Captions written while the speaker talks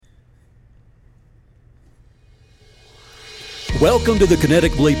Welcome to the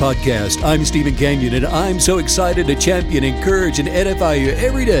Kinetic Belief Podcast. I'm Stephen Canyon, and I'm so excited to champion, encourage, and edify you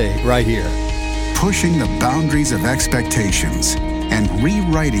every day right here. Pushing the boundaries of expectations and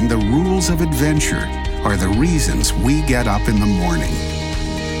rewriting the rules of adventure are the reasons we get up in the morning.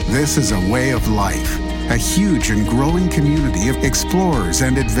 This is a way of life, a huge and growing community of explorers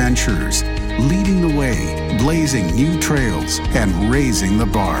and adventurers, leading the way, blazing new trails, and raising the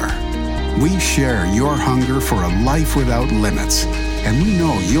bar. We share your hunger for a life without limits, and we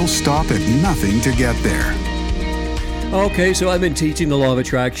know you'll stop at nothing to get there. Okay, so I've been teaching the law of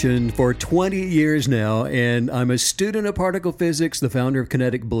attraction for 20 years now, and I'm a student of particle physics, the founder of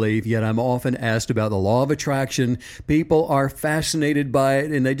Kinetic Belief, yet I'm often asked about the law of attraction. People are fascinated by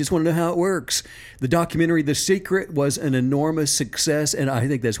it, and they just want to know how it works. The documentary The Secret was an enormous success, and I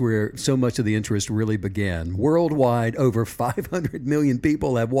think that's where so much of the interest really began. Worldwide, over 500 million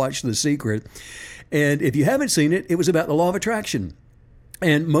people have watched The Secret, and if you haven't seen it, it was about the law of attraction.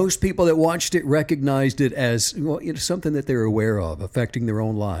 And most people that watched it recognized it as something that they're aware of, affecting their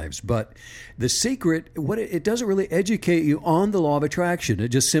own lives. But The Secret, it doesn't really educate you on the law of attraction. It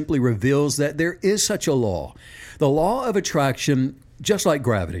just simply reveals that there is such a law. The law of attraction, just like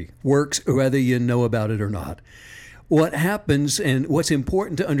gravity, works whether you know about it or not. What happens and what's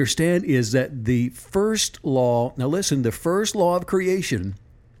important to understand is that the first law, now listen, the first law of creation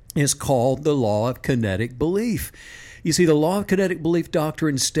is called the law of kinetic belief. You see, the law of kinetic belief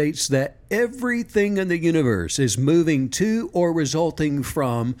doctrine states that everything in the universe is moving to or resulting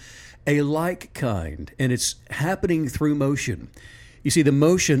from a like kind, and it's happening through motion. You see, the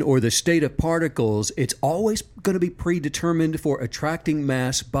motion or the state of particles, it's always going to be predetermined for attracting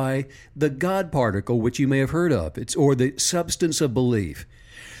mass by the God particle, which you may have heard of, or the substance of belief.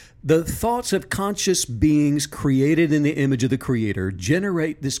 The thoughts of conscious beings created in the image of the Creator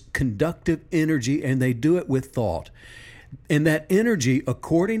generate this conductive energy, and they do it with thought. And that energy,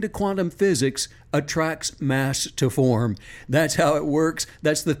 according to quantum physics, attracts mass to form. That's how it works.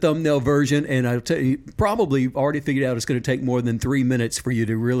 That's the thumbnail version. And I'll tell you, probably already figured out it's going to take more than 3 minutes for you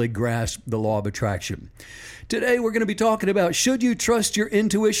to really grasp the law of attraction. Today, we're going to be talking about, should you trust your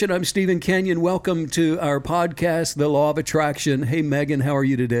intuition? I'm Stephen Canyon. Welcome to our podcast, The Law of Attraction. Hey, Megan, how are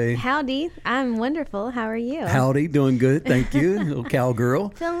you today? Howdy. I'm wonderful. How are you? Howdy. Doing good. Thank you. A little cowgirl.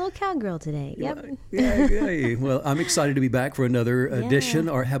 Feeling a little cowgirl today. Yep. Yeah. Well, I'm excited to be back for another edition.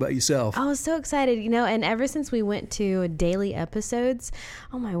 Or how about yourself? I was so excited, and ever since we went to daily episodes,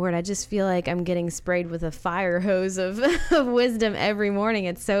 oh my word, I just feel like I'm getting sprayed with a fire hose of wisdom every morning.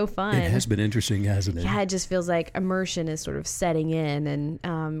 It's so fun. It has been interesting, hasn't it? Yeah, it just feels like immersion is sort of setting in,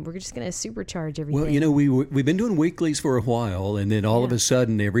 and we're just going to supercharge everything. Well, we've been doing weeklies for a while, and then all of a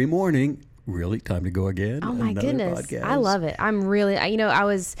sudden, every morning, really time to go again. Oh my goodness, podcast. I love it. I'm really, I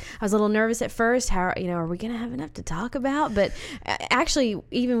was a little nervous at first. How, are we going to have enough to talk about? But actually,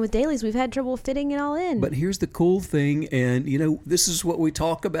 even with dailies, we've had trouble fitting it all in. But here's the cool thing, and this is what we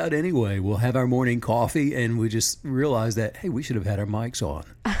talk about anyway. We'll have our morning coffee, and we just realize that, hey, we should have had our mics on.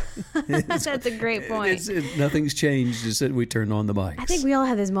 That's a great point. Nothing's changed. Just that we turned on the mics. I think we all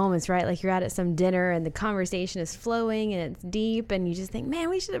have those moments, right? Like you're out at some dinner and the conversation is flowing and it's deep, and you just think, man,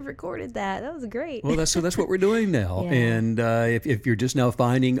 we should have recorded that. That was great. Well, that's what we're doing now. Yeah. And if you're just now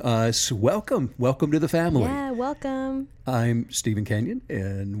finding us, welcome to the family. Yeah, welcome. I'm Stephen Canyon,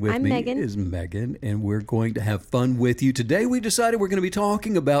 and with I'm me Megan. is Megan, and we're going to have fun with you. Today we decided we're going to be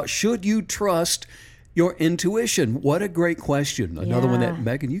talking about, should you trust your intuition? What a great question. Another one that,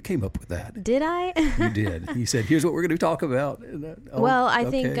 Megan, you came up with that. Did I? You did. You said, here's what we're going to talk about. Well, I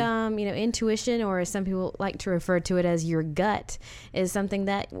think, intuition, or as some people like to refer to it as your gut, is something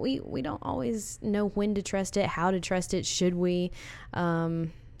that we don't always know when to trust it, how to trust it, should we?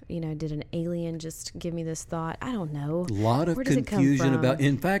 Did an alien just give me this thought? I don't know. A lot of confusion about,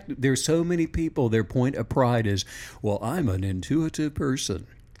 in fact, there's so many people, their point of pride is, well, I'm an intuitive person.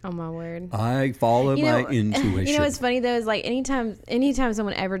 Oh my word! I follow my intuition. What's funny though is like anytime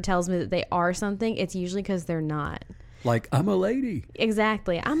someone ever tells me that they are something, it's usually because they're not. Like, I'm a lady.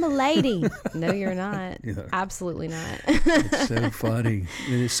 Exactly, I'm a lady. No, you're not. Yeah. Absolutely not. It's so funny.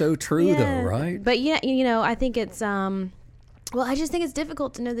 And it's so true though, right? But I think it's Well, I just think it's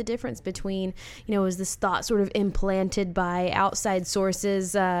difficult to know the difference between, is this thought sort of implanted by outside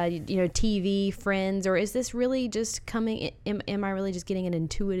sources, TV, friends, or is this really just coming, am I really just getting an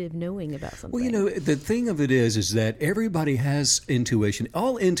intuitive knowing about something? Well, the thing of it is that everybody has intuition.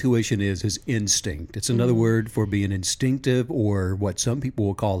 All intuition is instinct. It's another word for being instinctive, or what some people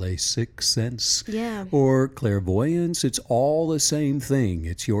will call a sixth sense, or clairvoyance. It's all the same thing.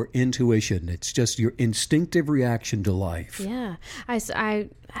 It's your intuition. It's just your instinctive reaction to life. Yeah. I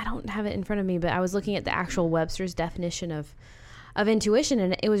don't have it in front of me, but I was looking at the actual Webster's definition of of intuition,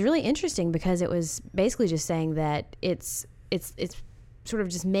 and it was really interesting because it was basically just saying that it's sort of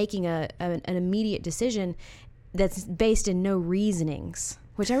just making an immediate decision that's based in no reasonings,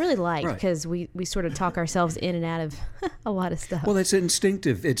 which I really like, because we sort of talk ourselves in and out of a lot of stuff. Well, it's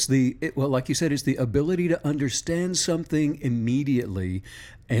instinctive. It's like you said, it's the ability to understand something immediately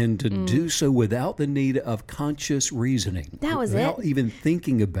and to do so without the need of conscious reasoning. That was without even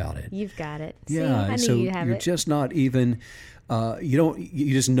thinking about it. You've got it. Yeah, See, I knew so you'd have you're it. just not even.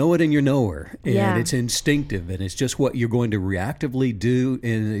 You just know it in your knower, and it's instinctive, and it's just what you're going to reactively do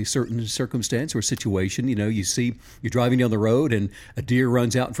in a certain circumstance or situation. You know, you're driving down the road and a deer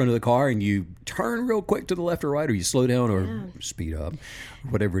runs out in front of the car, and you turn real quick to the left or right, or you slow down or speed up,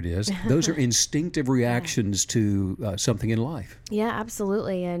 whatever it is. Those are instinctive reactions to something in life. Yeah,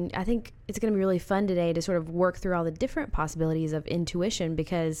 absolutely. And I think it's going to be really fun today to sort of work through all the different possibilities of intuition,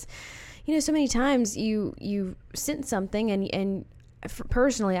 because you know, so many times you sense something and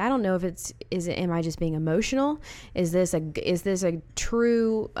personally, I don't know if am I just being emotional? Is this a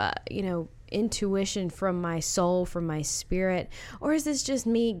true, intuition from my soul, from my spirit, or is this just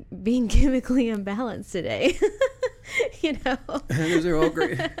me being chemically imbalanced today? You know, those are all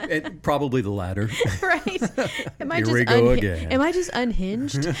great. Probably the latter. Right? Am I Here just we go again. Am I just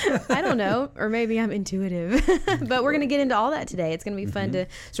unhinged? I don't know, or maybe I'm intuitive. But we're going to get into all that today. It's going to be fun to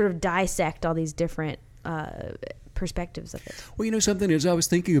sort of dissect all these different perspectives of it. Well, you know something, as I was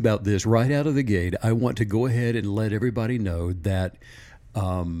thinking about this right out of the gate, I want to go ahead and let everybody know that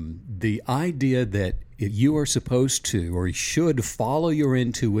the idea that you are supposed to or should follow your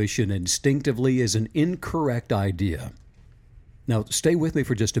intuition instinctively is an incorrect idea. Now, stay with me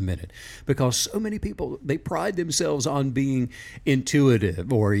for just a minute, because so many people, they pride themselves on being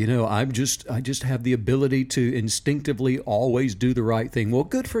intuitive, or, you know, I just have the ability to instinctively always do the right thing. Well,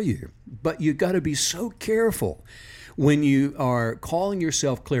 good for you, but you got to be so careful when you are calling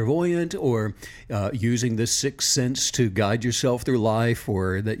yourself clairvoyant or using the sixth sense to guide yourself through life,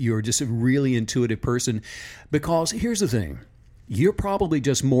 or that you're just a really intuitive person. Because here's the thing. You're probably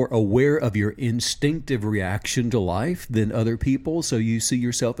just more aware of your instinctive reaction to life than other people, so you see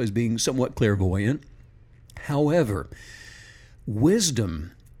yourself as being somewhat clairvoyant. However,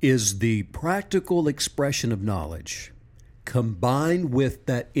 wisdom is the practical expression of knowledge, combined with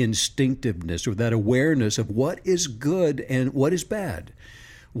that instinctiveness or that awareness of what is good and what is bad,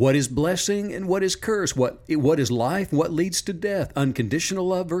 what is blessing and what is curse, what is life, what leads to death, unconditional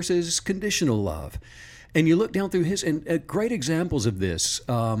love versus conditional love. And you look down through and great examples of this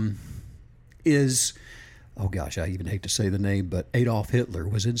is, oh gosh, I even hate to say the name, but Adolf Hitler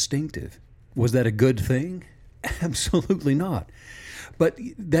was instinctive. Was that a good thing? Absolutely not. But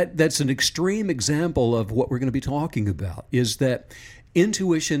that's an extreme example of what we're going to be talking about, is that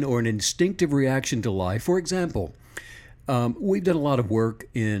intuition or an instinctive reaction to life. For example, we've done a lot of work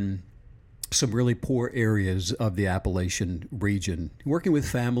in some really poor areas of the Appalachian region, working with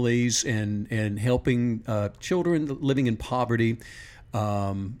families and helping children living in poverty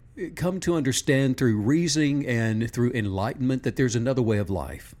come to understand through reasoning and through enlightenment that there's another way of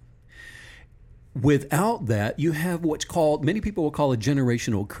life. Without that, you have what's called, many people will call a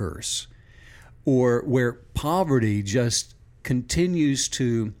generational curse, or where poverty just continues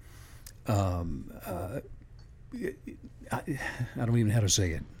to, I don't even know how to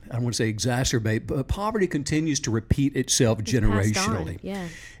say it. I don't want to say exacerbate, but poverty continues to repeat itself generationally. Yeah.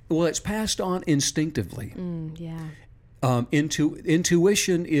 Well, it's passed on instinctively. Yeah.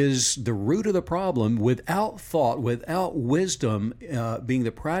 Intuition is the root of the problem. Without thought, without wisdom, being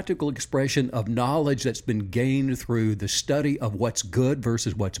the practical expression of knowledge that's been gained through the study of what's good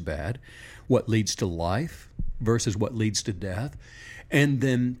versus what's bad, what leads to life versus what leads to death, and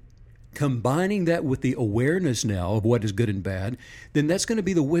then combining that with the awareness now of what is good and bad, then that's going to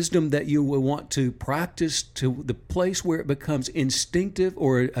be the wisdom that you will want to practice to the place where it becomes instinctive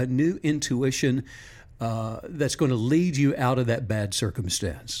or a new intuition that's going to lead you out of that bad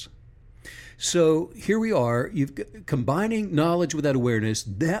circumstance. So here we are, combining knowledge with that awareness.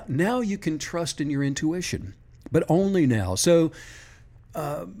 That now you can trust in your intuition, but only now. So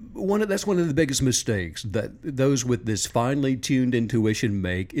that's one of the biggest mistakes that those with this finely tuned intuition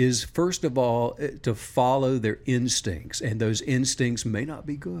make is, first of all, to follow their instincts. And those instincts may not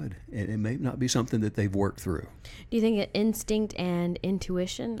be good, and it may not be something that they've worked through. Do you think that instinct and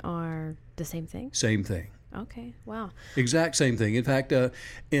intuition are the same thing? Same thing. Okay. Wow. Exact same thing. In fact,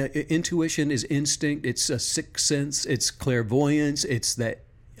 intuition is instinct. It's a sixth sense. It's clairvoyance. It's that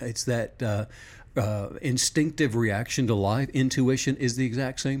instinctive reaction to life. Intuition is the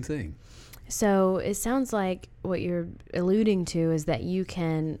exact same thing. So it sounds like what you're alluding to is that you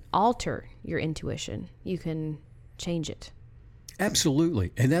can alter your intuition. You can change it.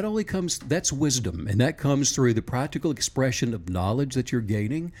 Absolutely. And that's wisdom. And that comes through the practical expression of knowledge that you're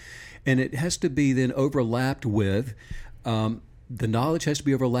gaining. And it has to be then overlapped with, the knowledge has to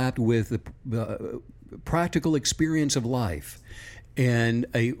be overlapped with the practical experience of life and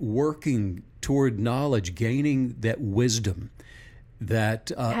a working toward knowledge, gaining that wisdom,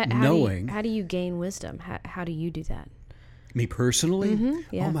 that knowing. How do you gain wisdom? How do you do that? Me personally?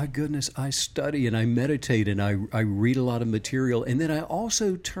 Yeah. Oh my goodness, I study and I meditate and I read a lot of material, and then I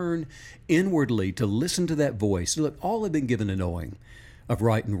also turn inwardly to listen to that voice. Look, all have been given a knowing of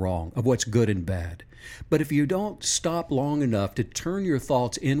right and wrong, of what's good and bad. But if you don't stop long enough to turn your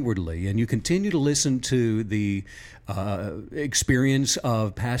thoughts inwardly and you continue to listen to the experience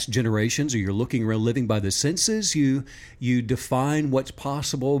of past generations, or you're looking around living by the senses, you define what's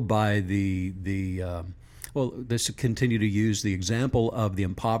possible by well, let's continue to use the example of the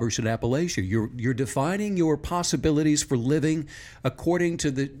impoverished in Appalachia. You're defining your possibilities for living according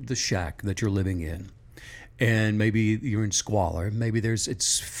to the shack that you're living in. And maybe you're in squalor. Maybe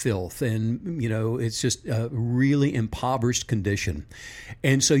it's filth, and it's just a really impoverished condition.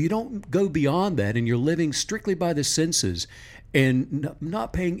 And so you don't go beyond that, and you're living strictly by the senses, and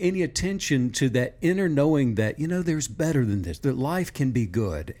not paying any attention to that inner knowing that there's better than this. That life can be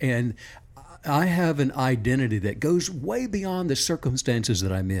good, and I have an identity that goes way beyond the circumstances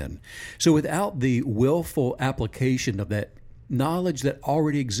that I'm in. So without the willful application of that knowledge that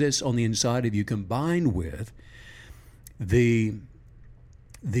already exists on the inside of you, combined with the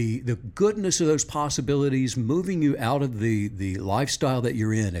goodness of those possibilities moving you out of the lifestyle that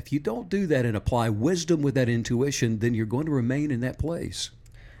you're in, if you don't do that and apply wisdom with that intuition, then you're going to remain in that place.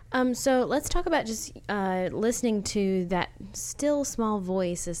 So let's talk about just listening to that still small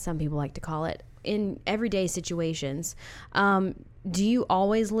voice, as some people like to call it, in everyday situations. Do you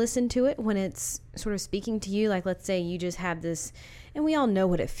always listen to it when it's sort of speaking to you? Like, let's say you just have this, and we all know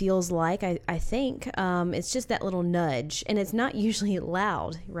what it feels like, I think. It's just that little nudge, and it's not usually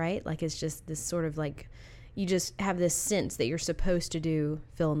loud, right? Like, it's just this sort of like, you just have this sense that you're supposed to do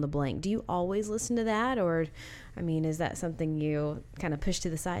fill in the blank. Do you always listen to that? Or, is that something you kind of push to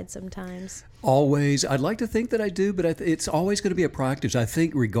the side sometimes? Always. I'd like to think that I do, but it's always going to be a practice. I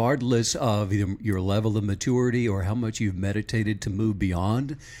think regardless of your level of maturity or how much you've meditated to move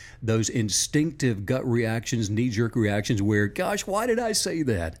beyond those instinctive gut reactions, knee-jerk reactions where, gosh, why did I say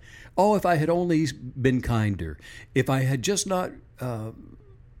that? Oh, if I had only been kinder. If I had just not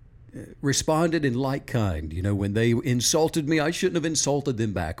responded in like kind. When they insulted me, I shouldn't have insulted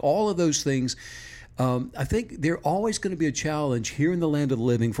them back. All of those things. I think they're always going to be a challenge here in the land of the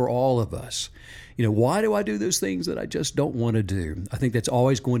living for all of us. Why do I do those things that I just don't want to do? I think that's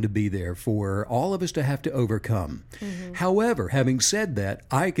always going to be there for all of us to have to overcome. Mm-hmm. However, having said that,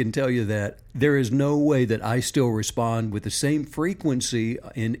 I can tell you that there is no way that I still respond with the same frequency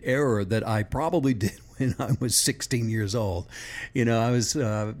in error that I probably did when I was 16 years old. I was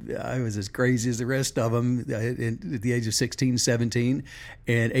as crazy as the rest of them at the age of 16, 17,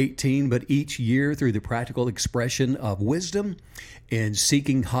 and 18. But each year, through the practical expression of wisdom and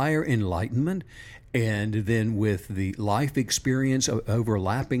seeking higher enlightenment, and then with the life experience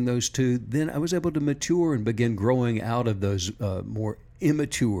overlapping those two, then I was able to mature and begin growing out of those more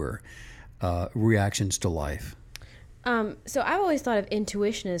immature reactions to life. So I've always thought of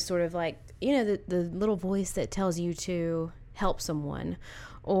intuition as sort of like, the little voice that tells you to help someone,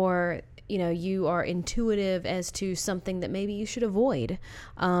 or, you are intuitive as to something that maybe you should avoid.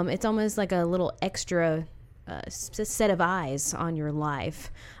 It's almost like a little extra set of eyes on your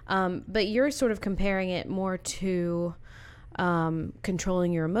life. But you're sort of comparing it more to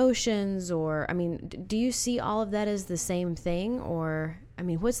controlling your emotions, or, do you see all of that as the same thing, or...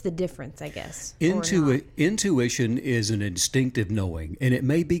 what's the difference, I guess? Intuition is an instinctive knowing, and it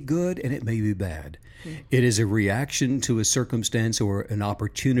may be good and it may be bad. It is a reaction to a circumstance or an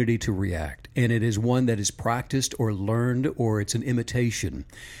opportunity to react, and it is one that is practiced or learned, or it's an imitation.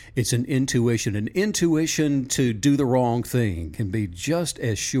 It's an intuition. An intuition to do the wrong thing can be just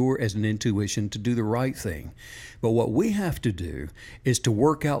as sure as an intuition to do the right thing. But what we have to do is to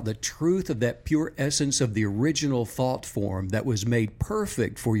work out the truth of that pure essence of the original thought form that was made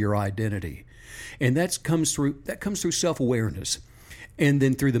perfect for your identity. And that comes through self-awareness. And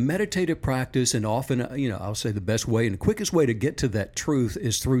then through the meditative practice, and often, I'll say the best way and the quickest way to get to that truth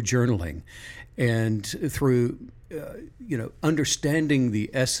is through journaling and through, understanding the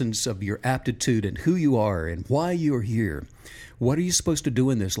essence of your aptitude and who you are and why you're here. What are you supposed to do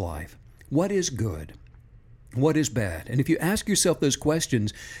in this life? What is good? What is bad? And if you ask yourself those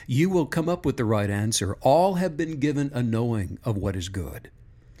questions, you will come up with the right answer. All have been given a knowing of what is good.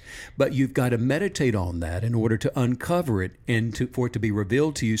 But you've got to meditate on that in order to uncover it and for it to be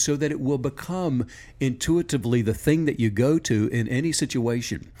revealed to you so that it will become intuitively the thing that you go to in any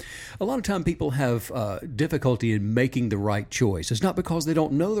situation. A lot of time people have difficulty in making the right choice. It's not because they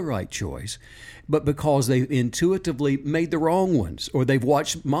don't know the right choice, but because they intuitively made the wrong ones, or they've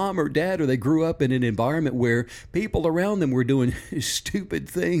watched mom or dad, or they grew up in an environment where people around them were doing stupid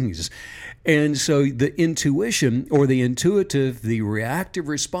things. And so the intuition or the intuitive, the reactive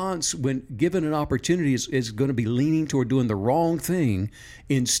response when given an opportunity is going to be leaning toward doing the wrong thing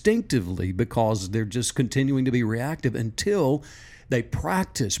instinctively because they're just continuing to be reactive until they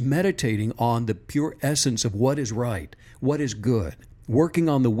practice meditating on the pure essence of what is right, what is good, working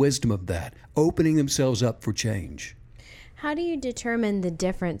on the wisdom of that, opening themselves up for change. How do you determine the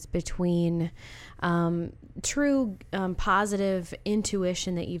difference between true positive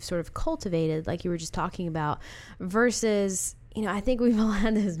intuition that you've sort of cultivated, like you were just talking about, versus, I think we've all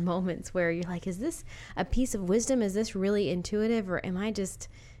had those moments where you're like, is this a piece of wisdom? Is this really intuitive? Or am I just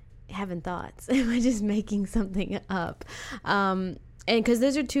having thoughts? Am I just making something up? And because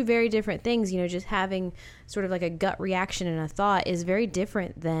those are two very different things, just having sort of like a gut reaction and a thought is very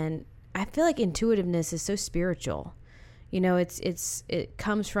different than, I feel like intuitiveness is so spiritual. It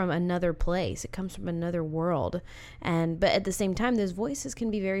comes from another place. It comes from another world. But at the same time, those voices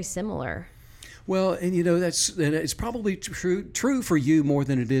can be very similar. Well, and it's probably true for you more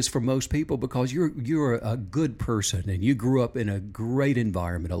than it is for most people because you're a good person and you grew up in a great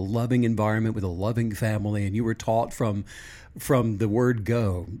environment, a loving environment with a loving family, and you were taught from the word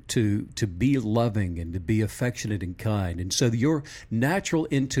go to be loving and to be affectionate and kind. And so your natural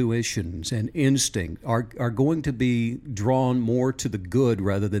intuitions and instinct are going to be drawn more to the good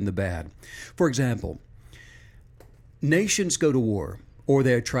rather than the bad. For example, nations go to war or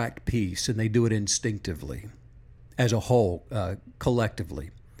they attract peace, and they do it instinctively as a whole, collectively.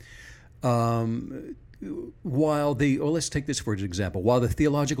 Let's take this for an example. While the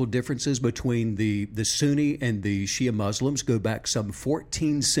theological differences between the Sunni and the Shia Muslims go back some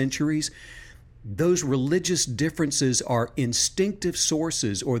 14 centuries, those religious differences are instinctive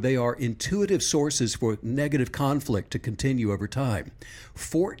sources, or they are intuitive sources for negative conflict to continue over time.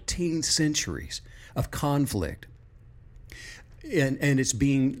 14 centuries of conflict. And it's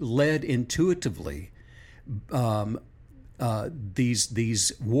being led intuitively.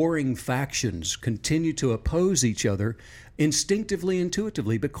 These warring factions continue to oppose each other instinctively,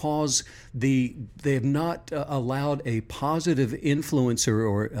 intuitively, because they have not allowed a positive influencer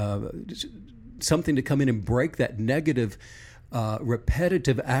or something to come in and break that negative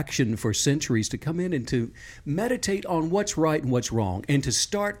repetitive action for centuries, to come in and to meditate on what's right and what's wrong, and to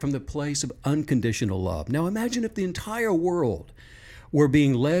start from the place of unconditional love. Now imagine if the entire world were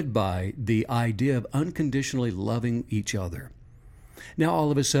being led by the idea of unconditionally loving each other. Now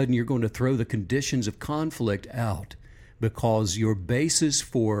all of a sudden you're going to throw the conditions of conflict out because your basis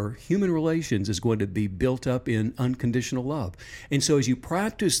for human relations is going to be built up in unconditional love. And so as you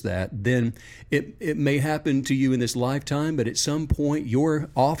practice that, then it may happen to you in this lifetime, but at some point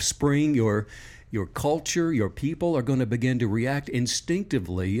your offspring, your culture, your people are going to begin to react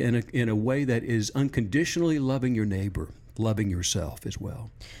instinctively in a way that is unconditionally loving your neighbor, loving yourself as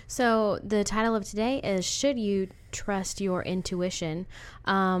well. So the title of today is, Should You Trust Your Intuition?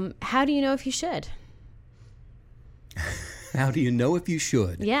 How do you know if you should? How do you know if you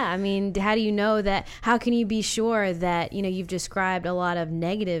should? Yeah, I mean, how do you know that? How can you be sure that, you've described a lot of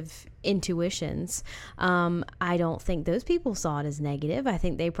negative intuitions? I don't think those people saw it as negative. I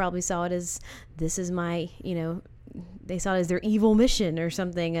think they probably saw it as, this is my, they saw it as their evil mission or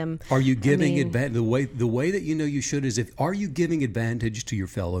something. Are you giving advantage? The way that you know you should is are you giving advantage to your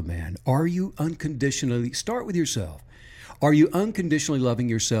fellow man? Are you unconditionally, start with yourself. Are you unconditionally loving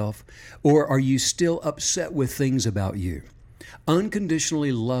yourself, or are you still upset with things about you?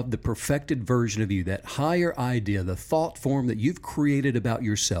 Unconditionally love the perfected version of you, that higher idea, the thought form that you've created about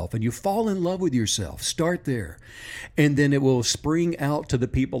yourself, and you fall in love with yourself. Start there. And then it will spring out to the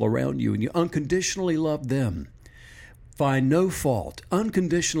people around you, and you unconditionally love them. Find no fault,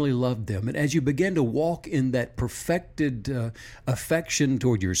 unconditionally love them. And as you begin to walk in that perfected affection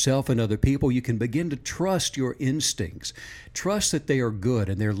toward yourself and other people, you can begin to trust your instincts. Trust that they are good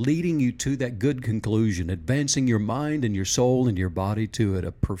and they're leading you to that good conclusion, advancing your mind and your soul and your body to it,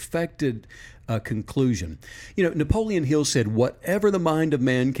 a perfected conclusion. Napoleon Hill said, whatever the mind of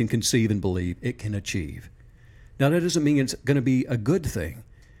man can conceive and believe, it can achieve. Now, that doesn't mean it's going to be a good thing.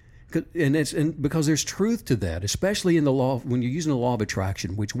 And because there's truth to that, especially in the law, when you're using the law of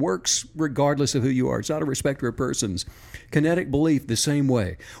attraction, which works regardless of who you are. It's not a respecter of persons. Kinetic belief, the same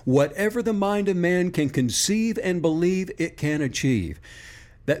way. Whatever the mind of man can conceive and believe, it can achieve.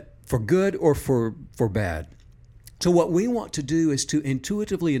 that for good or for bad. So what we want to do is to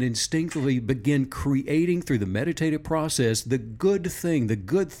intuitively and instinctively begin creating through the meditative process the good thing, the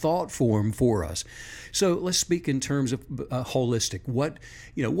good thought form for us. So let's speak in terms of holistic. What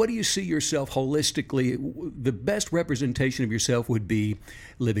do you see yourself holistically? The best representation of yourself would be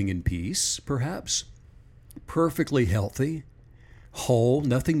living in peace, perhaps, perfectly healthy, whole,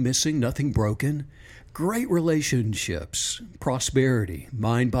 nothing missing, nothing broken, great relationships, prosperity,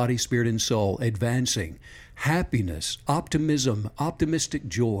 mind, body, spirit, and soul, advancing, happiness, optimism, optimistic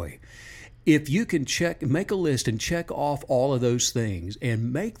joy. If you can make a list and check off all of those things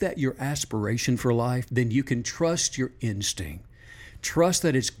and make that your aspiration for life, then you can trust your instinct. Trust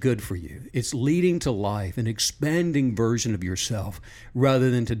that it's good for you. It's leading to life, an expanding version of yourself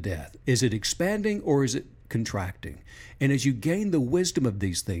rather than to death. Is it expanding or is it contracting? And as you gain the wisdom of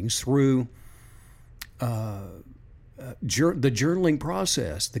these things through the journaling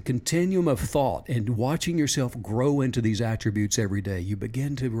process, the continuum of thought, and watching yourself grow into these attributes every day, you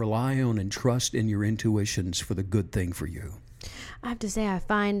begin to rely on and trust in your intuitions for the good thing for you. I have to say, I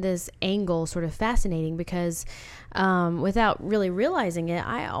find this angle sort of fascinating because without really realizing it,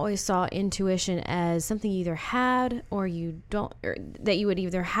 I always saw intuition as something you either had or you don't, or that you would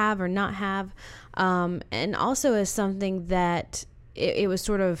either have or not have, and also as something that it was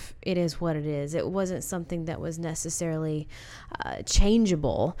sort of, it is what it is. It wasn't something that was necessarily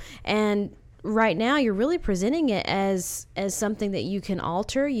changeable. And right now you're really presenting it as something that you can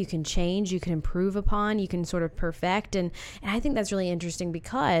alter, you can change, you can improve upon, you can sort of perfect. And I think that's really interesting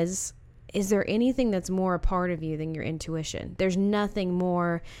because is there anything that's more a part of you than your intuition? There's nothing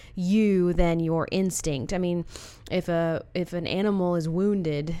more you than your instinct. I mean, if an animal is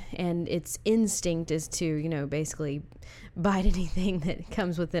wounded and its instinct is to, basically bite anything that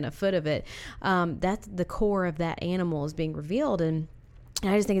comes within a foot of it, that's the core of that animal is being revealed. And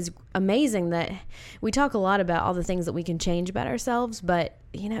I just think it's amazing that we talk a lot about all the things that we can change about ourselves, but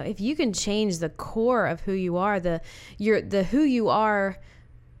if you can change the core of who you are, the who you are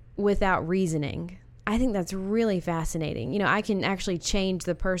without reasoning, I think that's really fascinating. I can actually change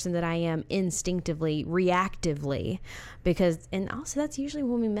the person that I am instinctively, reactively, and also that's usually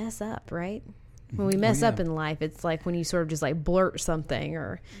when we mess up, right? When we mess up in life, it's like when you sort of just like blurt something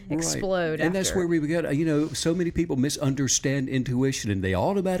or explode. And that's where we get, so many people misunderstand intuition and they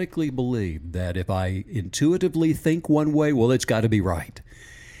automatically believe that if I intuitively think one way, well, it's got to be right.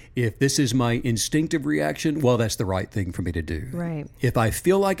 If this is my instinctive reaction, well, that's the right thing for me to do. Right. If I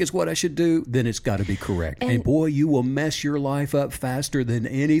feel like it's what I should do, then it's got to be correct. And boy, you will mess your life up faster than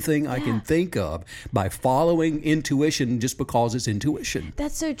anything I can think of by following intuition just because it's intuition.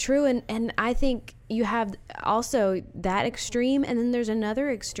 That's so true. And I think you have also that extreme, and then there's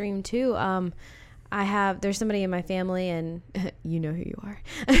another extreme too. There's somebody in my family, and you know who you are,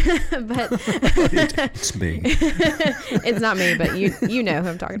 but it's me. It's not me, but you know who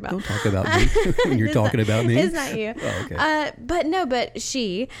I'm talking about. Don't talk about me when you're talking about me. It's not you. Oh, okay. But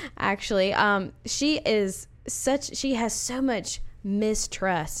she actually, she has so much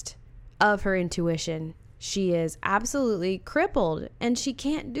mistrust of her intuition. She is absolutely crippled, and she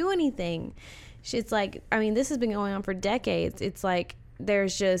can't do anything. It's like, this has been going on for decades. It's like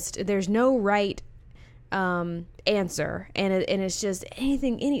there's no right answer, and it's just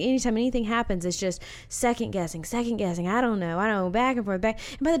anytime anything happens, it's just second guessing. I don't know, back and forth. And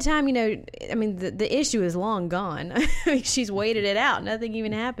by the time the issue is long gone. She's waited it out, nothing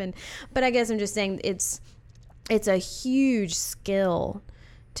even happened. But I guess I'm just saying it's a huge skill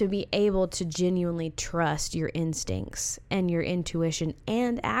to be able to genuinely trust your instincts and your intuition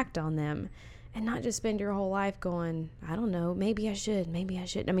and act on them. And not just spend your whole life going, I don't know, maybe I should.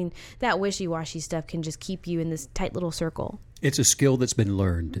 That wishy-washy stuff can just keep you in this tight little circle. It's a skill that's been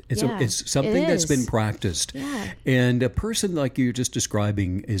learned. It's something that's been practiced. Yeah. And a person like you're just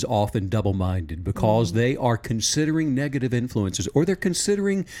describing is often double-minded because they are considering negative influences, or they're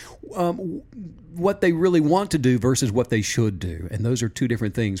considering what they really want to do versus what they should do. And those are two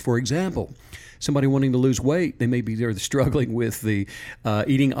different things. For example, somebody wanting to lose weight, they're struggling with the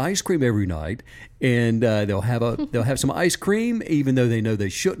eating ice cream every night, and they'll have some ice cream even though they know they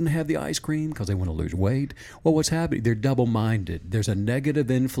shouldn't have the ice cream because they want to lose weight. Well, what's happening? They're double-minded. There's a negative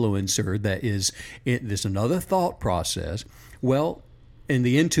influencer that is there's another thought process. Well, in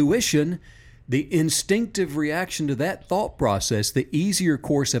the intuition, the instinctive reaction to that thought process, the easier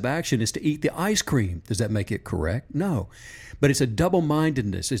course of action is to eat the ice cream. Does that make it correct? No. But it's a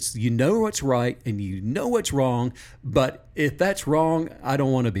double-mindedness. It's what's right and you know what's wrong, but if that's wrong, I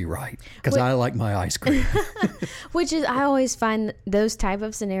don't want to be right because I like my ice cream. Which is, I always find those type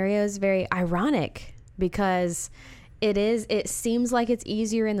of scenarios very ironic because It is. It seems like it's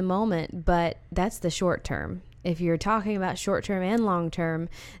easier in the moment, but that's the short term. If you're talking about short term and long term,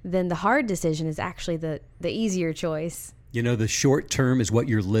 then the hard decision is actually the easier choice. You know, the short term is what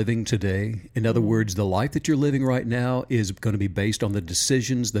you're living today. In other words, the life that you're living right now is going to be based on the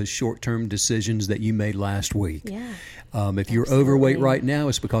decisions, those short-term decisions that you made last week. Yeah. If you're overweight right now,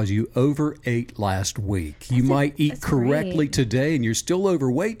 it's because you overate last week. You might eat correctly today, and you're still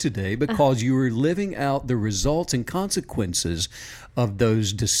overweight today because you were living out the results and consequences of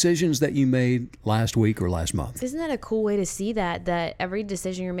those decisions that you made last week or last month. Isn't that a cool way to see that every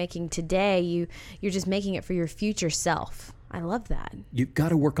decision you're making today, you're just making it for your future self? I love that. You've got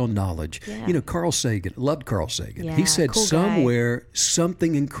to work on knowledge. Yeah. You know, Carl Sagan, loved Carl Sagan. Yeah, he said cool somewhere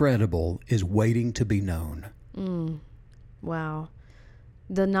something incredible is waiting to be known. Wow.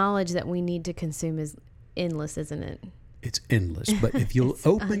 The knowledge that we need to consume is endless, isn't it? It's endless. But if you'll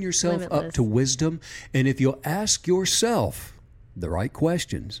open yourself up to wisdom, and if you'll ask yourself the right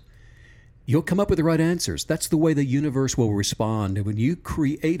questions, you'll come up with the right answers. That's the way the universe will respond. And when you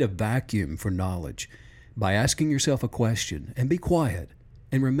create a vacuum for knowledge by asking yourself a question and be quiet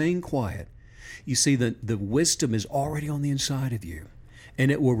and remain quiet, you see that the wisdom is already on the inside of you,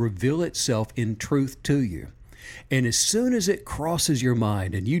 and it will reveal itself in truth to you. And as soon as it crosses your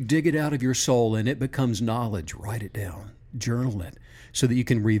mind and you dig it out of your soul and it becomes knowledge, write it down, journal it, so that you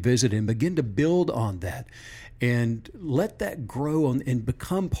can revisit it and begin to build on that. And let that grow and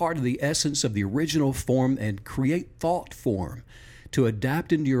become part of the essence of the original form and create thought form to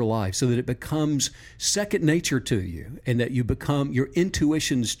adapt into your life so that it becomes second nature to you and that you become, your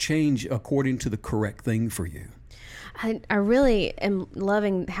intuitions change according to the correct thing for you. I really am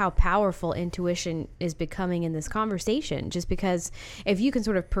loving how powerful intuition is becoming in this conversation, just because if you can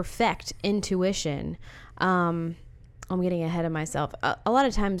sort of perfect intuition, I'm getting ahead of myself. A lot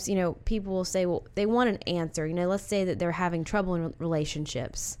of times, you know, people will say, well, they want an answer. You know, let's say that they're having trouble in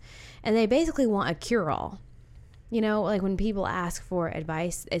relationships and they basically want a cure-all. You know, like when people ask for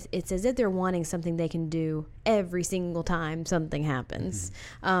advice, it's as if they're wanting something they can do every single time something happens.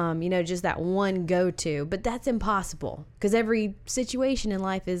 You know, just that one go-to. But that's impossible because every situation in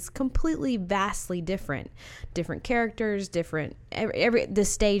life is completely, vastly different. Different characters, different. The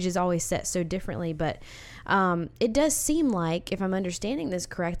stage is always set so differently. But it does seem like, if I'm understanding this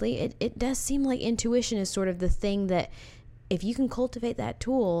correctly, it does seem like intuition is sort of the thing that if you can cultivate that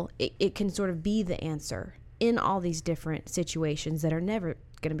tool, it can sort of be the answer in all these different situations that are never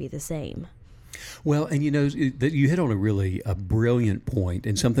going to be the same. Well, and you know, that you hit on a brilliant point,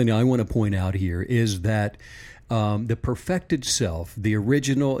 and something I want to point out here is that the perfected self, the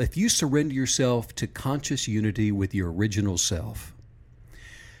original, if you surrender yourself to conscious unity with your original self,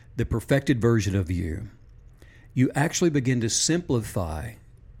 the perfected version of you, you actually begin to simplify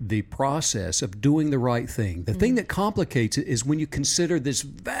the process of doing the right thing. The thing that complicates it is when you consider this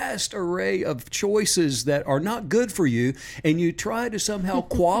vast array of choices that are not good for you, and you try to somehow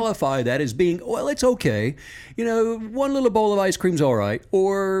qualify that as being, well, it's okay. You know, one little bowl of ice cream's all right,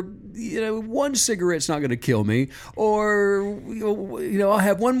 or, you know, one cigarette's not going to kill me, or, you know, I'll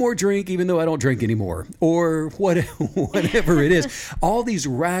have one more drink even though I don't drink anymore, or whatever it is. All these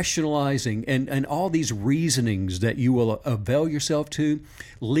rationalizing and all these reasonings that you will avail yourself to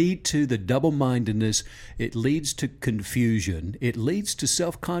lead to the double-mindedness. It leads to confusion. It leads to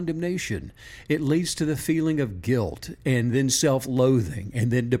self-condemnation. It leads to the feeling of guilt, and then self-loathing, and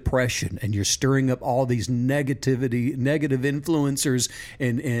then depression. And you're stirring up all these negative influencers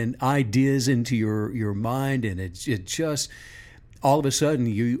and ideas into your mind, and it just all of a sudden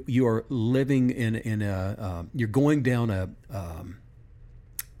you are living in a you're going down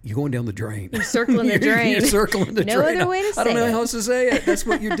the drain. You're circling the drain. You're circling the drain. No other way to say it. I don't know how else to say it. That's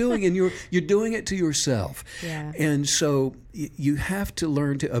what you're doing, and you're doing it to yourself. Yeah. And so you have to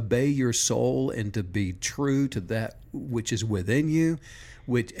learn to obey your soul and to be true to that which is within you,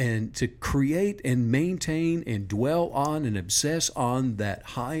 and to create and maintain and dwell on and obsess on that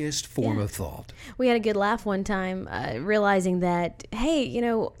highest form of thought. We had a good laugh one time, realizing that, hey, you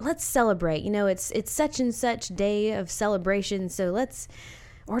know, let's celebrate. You know, it's such and such day of celebration, so let's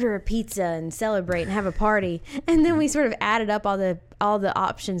order a pizza and celebrate and have a party. And then we sort of added up all the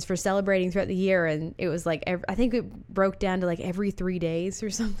options for celebrating throughout the year, and it was like I think it broke down to like every 3 days or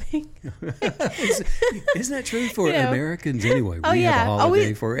something. Isn't that true for Americans anyway? We have a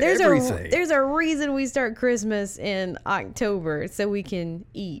holiday for everything. There's a reason we start Christmas in October, so we can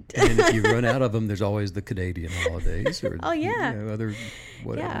eat. And if you run out of them, there's always the Canadian holidays or other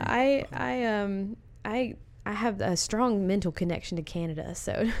whatever. Yeah, I have a strong mental connection to Canada,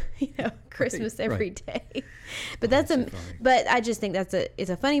 so Christmas every day. But but I just think it's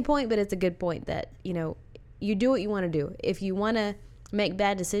a funny point, but it's a good point that you do what you want to do. If you want to make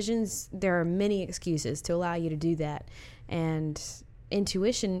bad decisions, there are many excuses to allow you to do that. And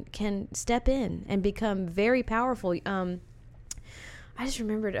intuition can step in and become very powerful. I just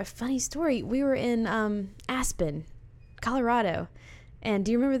remembered a funny story. We were in Aspen, Colorado. And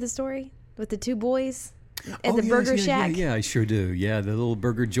do you remember the story with the two boys at the Burger Shack? Yeah, I sure do. Yeah, the little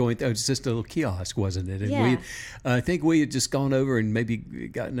burger joint. It was just a little kiosk, wasn't it? And I think we had just gone over and maybe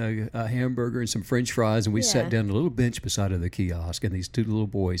gotten a hamburger and some French fries, and we sat down on a little bench beside the kiosk, and these two little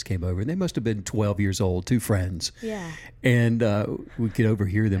boys came over, and they must have been 12 years old, two friends. Yeah. And we could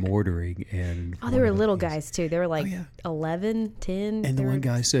overhear them ordering. And they were little guys, too. They were like 11, 10. And the one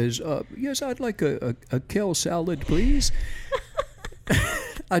guy says, yes, I'd like a kale salad, please.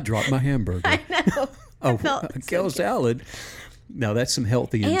 I dropped my hamburger. I know. A kale salad. Now that's some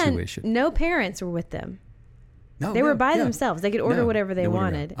healthy intuition. No parents were with them. They were by themselves. They could order whatever they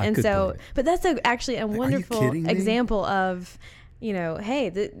wanted. And so, but that's actually a wonderful example of,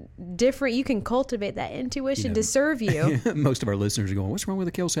 hey, different. You can cultivate that intuition to serve you. Most of our listeners are going, "What's wrong with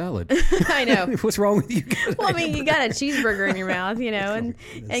a kale salad?" I know. What's wrong with you? Well, I mean, you got a cheeseburger in your mouth,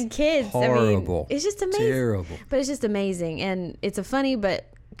 and kids. Horrible. I mean, it's just amazing. Terrible. But it's just amazing, and it's a funny but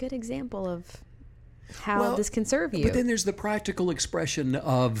good example of how this can serve you. But then there's the practical expression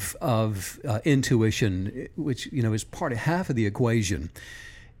of intuition, which is part of half of the equation.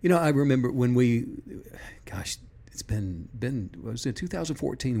 I remember when it's been was in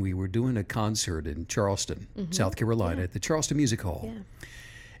 2014 we were doing a concert in Charleston, South Carolina, at the Charleston Music Hall.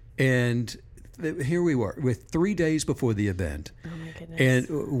 Yeah. And here we were with 3 days before the event. Oh my goodness.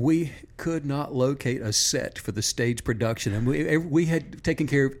 And we could not locate a set for the stage production. And we had taken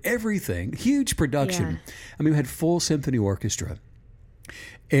care of everything, huge production. Yeah. I mean, we had full symphony orchestra.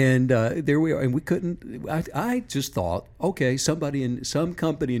 And there we are. And we couldn't, I just thought, okay, somebody in some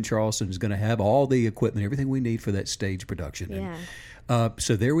company in Charleston is going to have all the equipment, everything we need for that stage production. Yeah. And,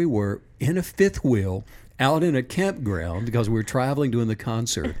 so there we were in a fifth wheel out in a campground because we were traveling doing the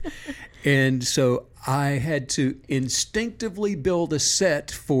concert. And so I had to instinctively build a set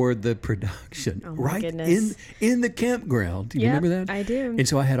for the production, goodness. in the campground. Do you remember that? I do. And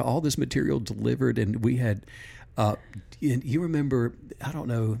so I had all this material delivered, and we had. You remember? I don't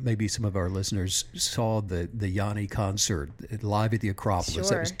know. Maybe some of our listeners saw the Yanni concert live at the Acropolis. Sure.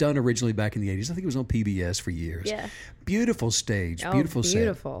 That was done originally back in the 80s. I think it was on PBS for years. Yeah. Beautiful stage, beautiful set.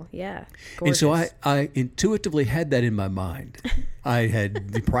 Beautiful, yeah. Gorgeous. And so I intuitively had that in my mind. I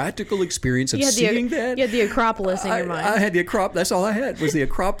had the practical experience of seeing that. You had the Acropolis in your mind. I had the Acropolis. That's all I had was the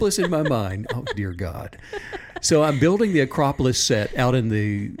Acropolis in my mind. Oh, dear God. So I'm building the Acropolis set out in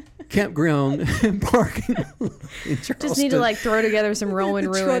the campground parking in Charleston. Just need to throw together some Roman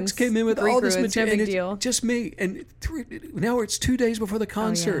ruins. Trucks came in with Greek all this ruins, material. no big deal. Just me. And now it's 2 days before the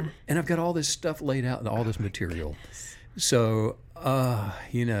concert. yeah. And I've got all this stuff laid out and all this material. So,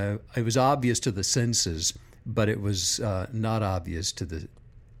 it was obvious to the senses, but it was not obvious to the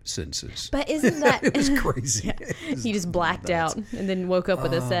senses. But isn't that it was crazy. He just blacked out and then woke up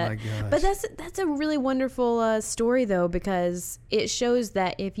with a set. My gosh. But that's a really wonderful story though, because it shows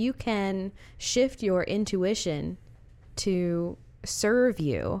that if you can shift your intuition to serve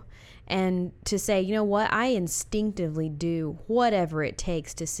you and to say, you know what, I instinctively do whatever it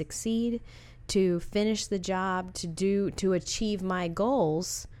takes to succeed, to finish the job, to achieve my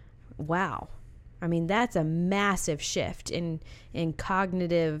goals. Wow. I mean, that's a massive shift in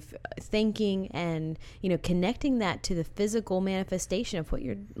cognitive thinking and, connecting that to the physical manifestation of what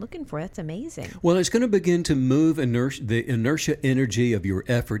you're looking for. That's amazing. Well, it's going to begin to move the inertia energy of your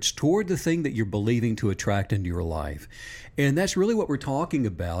efforts toward the thing that you're believing to attract into your life. And that's really what we're talking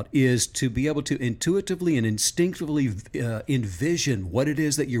about, is to be able to intuitively and instinctively envision what it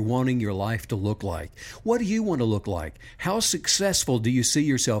is that you're wanting your life to look like. What do you want to look like? How successful do you see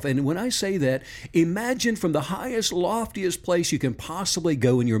yourself? And when I say that, imagine from the highest, loftiest place you can possibly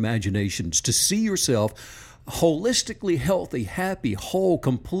go in your imaginations to see yourself holistically healthy, happy, whole,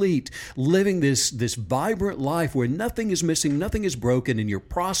 complete, living this vibrant life where nothing is missing, nothing is broken, and you're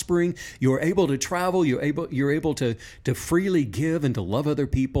prospering, you're able to travel, you're able to freely give and to love other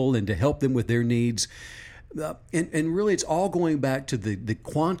people and to help them with their needs. And really, it's all going back to the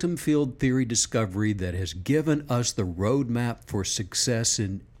quantum field theory discovery that has given us the roadmap for success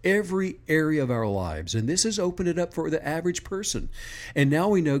in every area of our lives. And this has opened it up for the average person. And now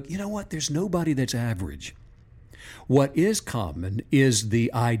we know, you know what? There's nobody that's average. What is common is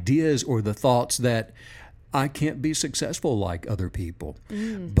the ideas or the thoughts that I can't be successful like other people.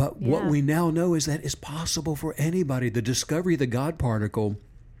 But what we now know is that it's possible for anybody. The discovery of the God particle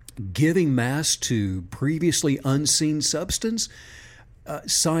giving mass to previously unseen substance,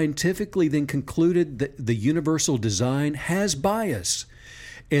 scientifically then concluded that the universal design has bias.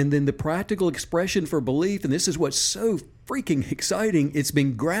 And then the practical expression for belief, and this is what's so freaking exciting, it's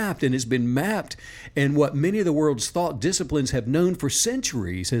been graphed and it's been mapped. And what many of the world's thought disciplines have known for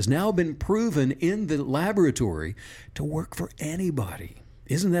centuries has now been proven in the laboratory to work for anybody.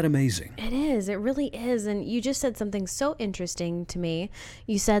 Isn't that amazing? It is. It really is. And you just said something so interesting to me.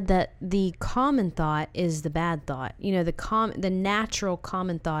 You said that the common thought is the bad thought. You know, the natural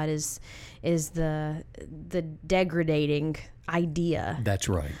common thought is the degrading idea. That's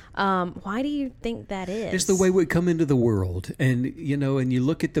right. Why do you think that is? It's the way we come into the world. And, you know, and you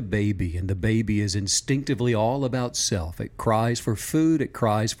look at the baby, and the baby is instinctively all about self. It cries for food. It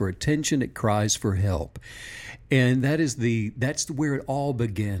cries for attention. It cries for help. And that's where it all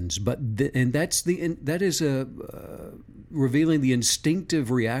begins. That is revealing the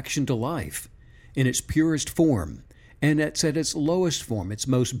instinctive reaction to life in its purest form. And it's at its lowest form. Its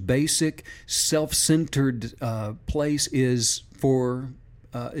most basic, self-centered place is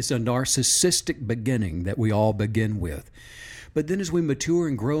it's a narcissistic beginning that we all begin with. But then as we mature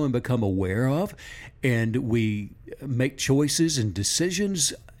and grow and become aware of, and we make choices and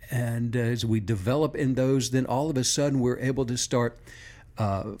decisions, and as we develop in those, then all of a sudden we're able to start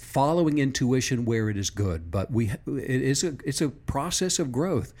following intuition where it is good. But it's a process of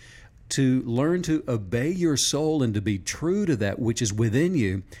growth to learn to obey your soul and to be true to that which is within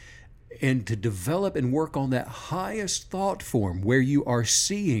you, and to develop and work on that highest thought form where you are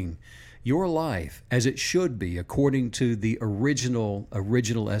seeing your life as it should be according to the original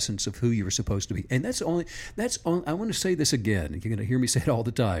essence of who you were supposed to be. And that's only I want to say this again. You're going to hear me say it all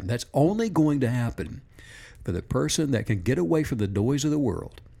the time. That's only going to happen for the person that can get away from the noise of the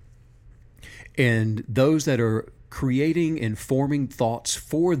world, and those that are creating and forming thoughts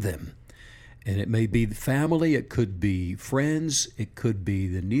for them. And it may be the family, it could be friends, it could be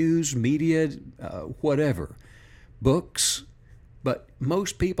the news, media, whatever, books. But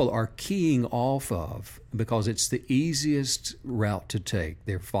most people are keying off of, because it's the easiest route to take.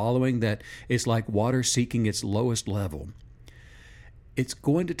 They're following that. It's like water seeking its lowest level. It's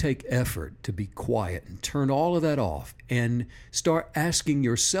going to take effort to be quiet and turn all of that off and start asking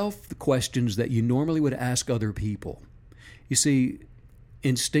yourself the questions that you normally would ask other people. You see,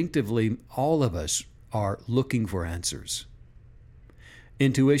 instinctively, all of us are looking for answers.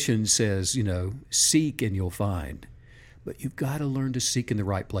 Intuition says, seek and you'll find. But you've got to learn to seek in the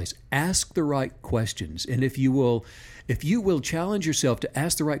right place. Ask the right questions. And if you will challenge yourself to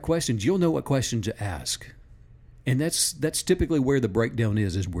ask the right questions, you'll know what questions to ask. And that's typically where the breakdown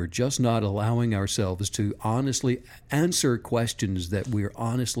is we're just not allowing ourselves to honestly answer questions that we're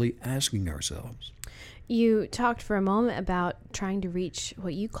honestly asking ourselves. You talked for a moment about trying to reach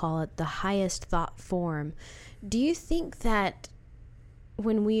what you call it, the highest thought form. Do you think that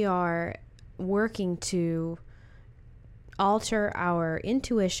when we are working to alter our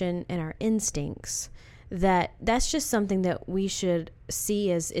intuition and our instincts, that's just something that we should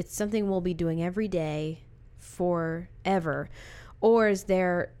see as it's something we'll be doing every day forever? Or is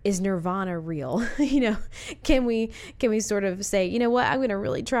nirvana real? Can we sort of say, you know what, I'm going to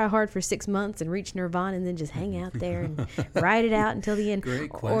really try hard for 6 months and reach nirvana and then just hang out there and ride it out until the end?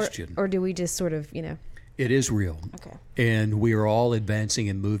 Great question. Or do we just sort of, It is real. Okay. And we are all advancing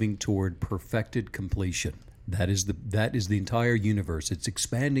and moving toward perfected completion. That is the entire universe. It's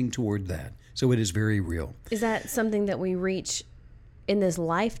expanding toward that. So it is very real. Is that something that we reach in this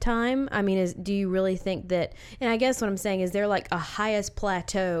lifetime? I mean, do you really think that, and I guess what I'm saying is there like a highest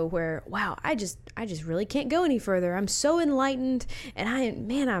plateau where, wow, I just really can't go any further. I'm so enlightened and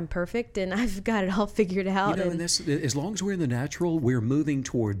I'm perfect and I've got it all figured out. And that's, as long as we're in the natural, we're moving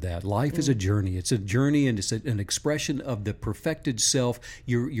toward that. Life is a journey. It's a journey, and it's an expression of the perfected self.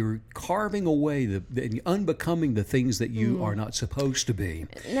 You're carving away unbecoming the things that you are not supposed to be.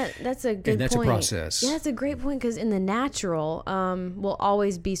 That's a good point. And that's a process. Yeah, that's a great point, because in the natural, we'll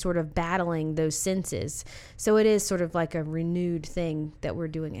always be sort of battling those senses. So it is sort of like a renewed thing that we're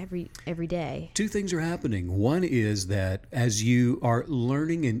doing every day. Two things are happening. One is that as you are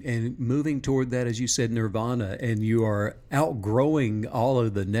learning and moving toward that, as you said, nirvana, and you are outgrowing all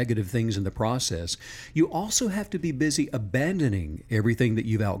of the negative things in the process, you also have to be busy abandoning everything that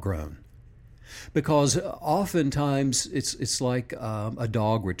you've outgrown. Because oftentimes it's like a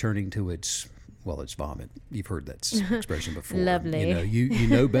dog returning to its vomit. You've heard that expression before. Lovely. You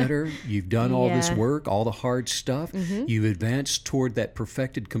know better. You've done all this Yeah. work, all the hard stuff. You've advanced toward that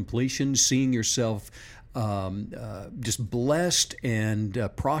perfected completion, seeing yourself just blessed and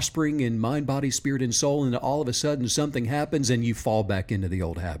prospering in mind, body, spirit, and soul, and all of a sudden something happens and you fall back into the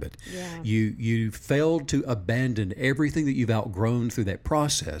old habit. Yeah. You failed to abandon everything that you've outgrown through that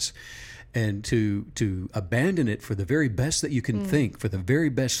process, and to abandon it for the very best that you can think, for the very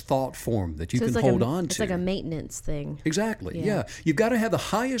best thought form that you can hold on to. It's like a maintenance thing. Exactly. Yeah. You've got to have the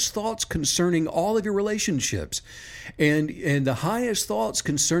highest thoughts concerning all of your relationships, and the highest thoughts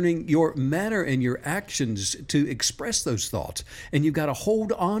concerning your manner and your actions to express those thoughts. And you've got to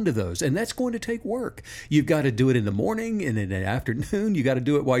hold on to those. And that's going to take work. You've got to do it in the morning and in the afternoon. You got to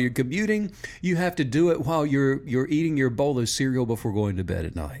do it while you're commuting. You have to do it while you're eating your bowl of cereal before going to bed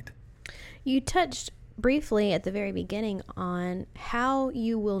at night. You touched briefly at the very beginning on how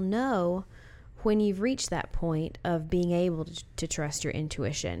you will know when you've reached that point of being able to trust your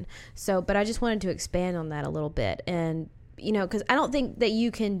intuition. But I just wanted to expand on that a little bit. And, because I don't think that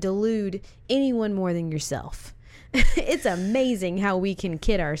you can delude anyone more than yourself. It's amazing how we can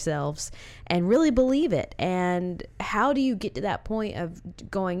kid ourselves and really believe it. And how do you get to that point of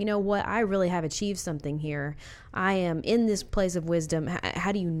going, you know what, I really have achieved something here. I am in this place of wisdom.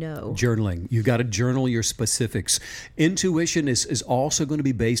 How do you know? Journaling. You've got to journal your specifics. Intuition is also going to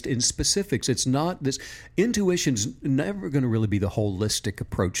be based in specifics. It's not this. Intuition's never going to really be the holistic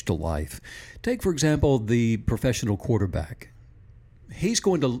approach to life. Take, for example, the professional quarterback. He's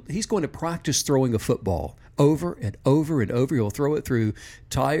going to practice throwing a football over and over and over. He'll throw it through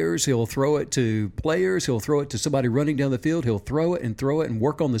tires. He'll throw it to players. He'll throw it to somebody running down the field. He'll throw it and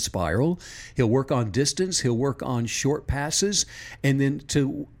work on the spiral. He'll work on distance. He'll work on short passes. And then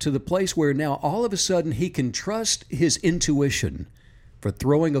to the place where now all of a sudden he can trust his intuition for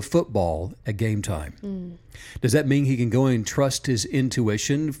throwing a football at game time. Does that mean he can go and trust his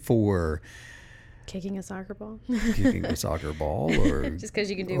intuition for kicking a soccer ball? Kicking a soccer ball, or just because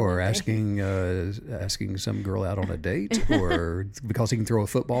you can do, or asking some girl out on a date, or because he can throw a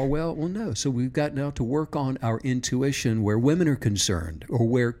football well? Well, no. So we've got now to work on our intuition where women are concerned, or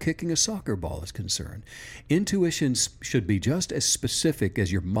where kicking a soccer ball is concerned. Intuitions should be just as specific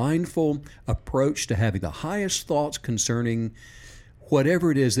as your mindful approach to having the highest thoughts concerning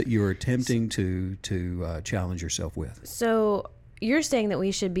whatever it is that you're attempting to challenge yourself with. So you're saying that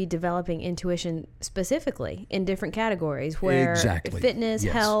we should be developing intuition specifically in different categories, where fitness,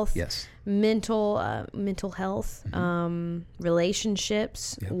 health, mental health,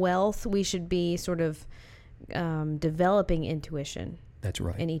 relationships, wealth. We should be sort of developing intuition. That's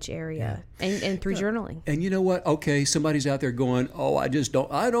right. In each area, and through journaling. And you know what? Okay, somebody's out there going, "Oh, I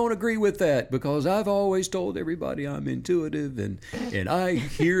don't agree with that, because I've always told everybody I'm intuitive and I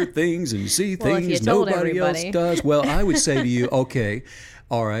hear things and see things nobody else does." Well, I would say to you, okay,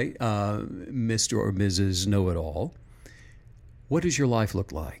 all right, Mr. or Mrs. Know-It-All, what does your life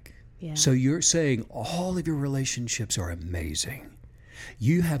look like? Yeah. So you're saying all of your relationships are amazing.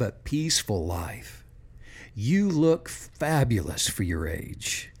 You have a peaceful life. You look fabulous for your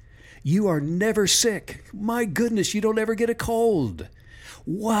age. You are never sick. My goodness, you don't ever get a cold.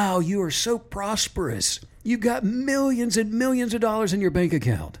 Wow, you are so prosperous. You've got millions and millions of dollars in your bank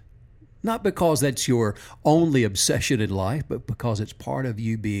account. Not because that's your only obsession in life, but because it's part of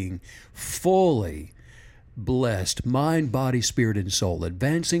you being fully blessed, mind, body, spirit, and soul,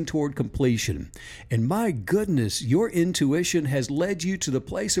 advancing toward completion. And my goodness, your intuition has led you to the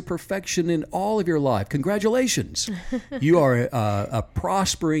place of perfection in all of your life. Congratulations. You are a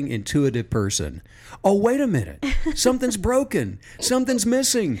prospering, intuitive person. Oh, wait a minute. Something's broken. Something's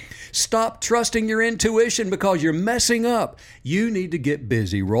missing. Stop trusting your intuition because you're messing up. You need to get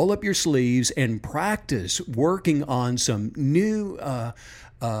busy, roll up your sleeves, and practice working on some new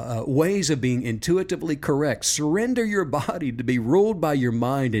ways of being intuitively correct. Surrender your body to be ruled by your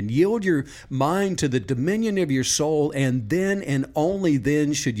mind, and yield your mind to the dominion of your soul, and then and only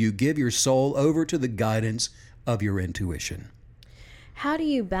then should you give your soul over to the guidance of your intuition. How do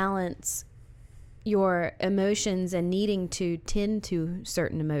you balance your emotions and needing to tend to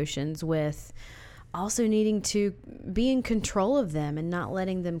certain emotions with also needing to be in control of them and not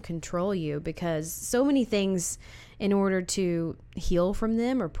letting them control you? Because so many things, in order to heal from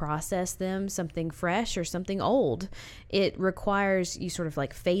them or process them, something fresh or something old, it requires you sort of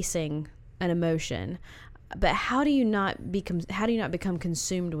like facing an emotion. But how do you not become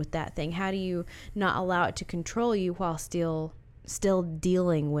consumed with that thing? How do you not allow it to control you while still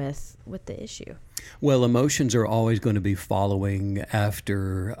dealing with the issue? Well, emotions are always going to be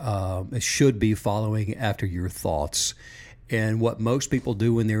should be following after your thoughts. And what most people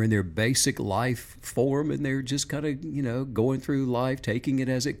do when they're in their basic life form and they're just kind of, going through life, taking it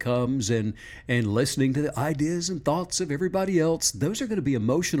as it comes and listening to the ideas and thoughts of everybody else, those are going to be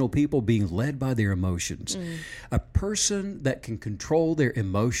emotional people being led by their emotions. A person that can control their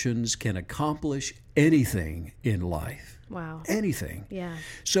emotions can accomplish anything in life. Wow. Anything. Yeah.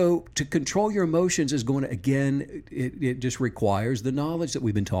 So to control your emotions is going to, again, it just requires the knowledge that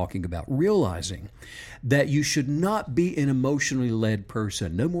we've been talking about, realizing that you should not be an emotionally led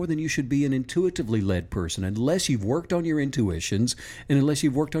person, no more than you should be an intuitively led person, unless you've worked on your intuitions and unless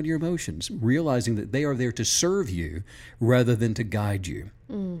you've worked on your emotions, realizing that they are there to serve you rather than to guide you.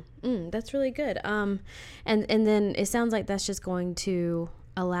 That's really good. And then it sounds like that's just going to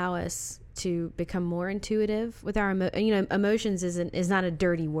allow us to become more intuitive with our emotions is not a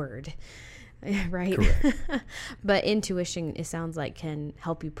dirty word, right? But intuition, it sounds like, can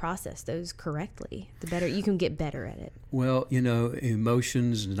help you process those correctly. The better you can get better at it. Well,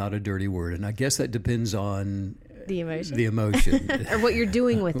 emotions is not a dirty word, and I guess that depends on the emotion or what you're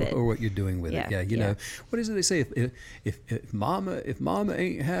doing with it, or what you're doing with it. Yeah, what is it they say? If mama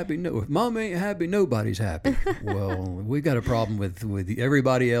ain't happy, if mama ain't happy, nobody's happy. Well, we've got a problem with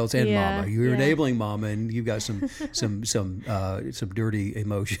everybody else and mama. You're enabling mama, and you've got some dirty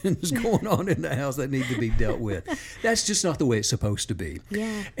emotions going on in the house that need to be dealt with. That's just not the way it's supposed to be.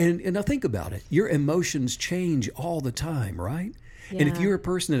 Yeah. And now think about it. Your emotions change all the time, right? And if you're a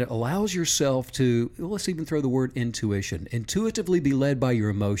person that allows yourself to, let's even throw the word intuition, intuitively be led by your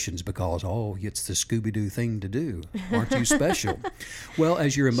emotions because, it's the Scooby-Doo thing to do. Aren't you special? Well,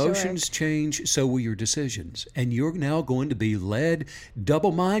 as your emotions change, so will your decisions. And you're now going to be led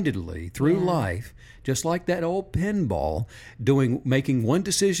double-mindedly through life, just like that old pinball, making one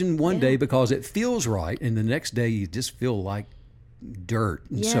decision one day because it feels right, and the next day you just feel like dirt.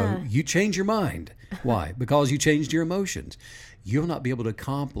 And so you change your mind. Why? Because you changed your emotions. You'll not be able to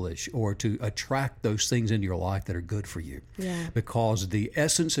accomplish or to attract those things into your life that are good for you. Yeah. Because the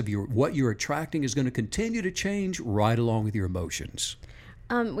essence of what you're attracting is going to continue to change right along with your emotions.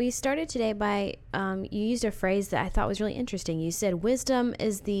 We started today by, you used a phrase that I thought was really interesting. You said wisdom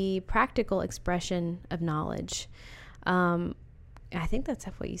is the practical expression of knowledge. I think that's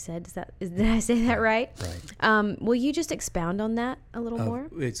what you said. Did I say that right? Right. Will you just expound on that a little more?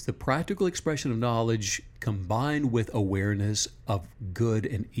 It's the practical expression of knowledge combined with awareness of good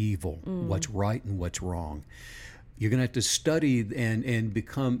and evil, what's right and what's wrong. You're going to have to study and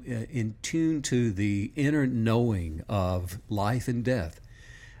become in tune to the inner knowing of life and death.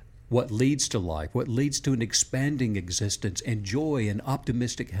 What leads to life, what leads to an expanding existence and joy and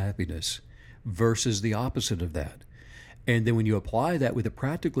optimistic happiness versus the opposite of that. And then when you apply that with a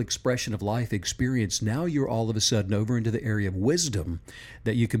practical expression of life experience, now you're all of a sudden over into the area of wisdom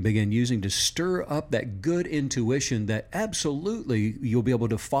that you can begin using to stir up that good intuition that absolutely you'll be able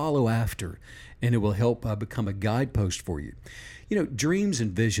to follow after, and it will help become a guidepost for you. Dreams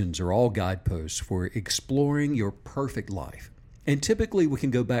and visions are all guideposts for exploring your perfect life. And typically we can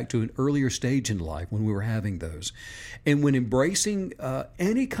go back to an earlier stage in life when we were having those. And when embracing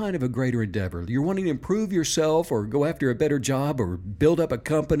any kind of a greater endeavor, you're wanting to improve yourself or go after a better job or build up a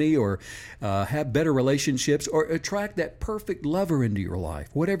company or have better relationships or attract that perfect lover into your life,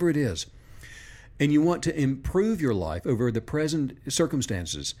 whatever it is. And you want to improve your life over the present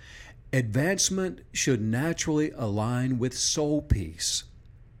circumstances, advancement should naturally align with soul peace.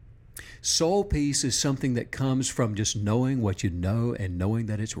 Soul peace is something that comes from just knowing what you know and knowing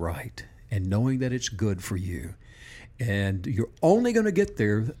that it's right and knowing that it's good for you. And you're only going to get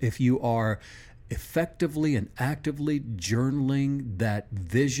there if you are effectively and actively journaling that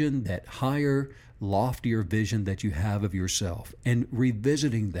vision, that higher, loftier vision that you have of yourself and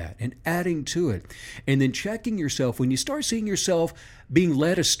revisiting that and adding to it. And then checking yourself when you start seeing yourself being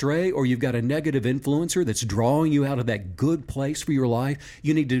led astray or you've got a negative influencer that's drawing you out of that good place for your life,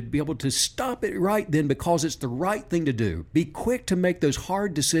 you need to be able to stop it right then because it's the right thing to do. Be quick to make those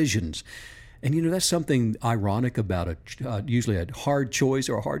hard decisions. And that's something ironic about usually a hard choice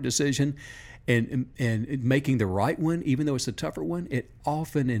or a hard decision and making the right one, even though it's the tougher one, it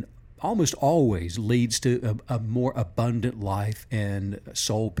often and almost always leads to a more abundant life and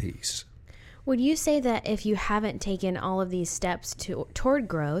soul peace. Would you say that if you haven't taken all of these steps toward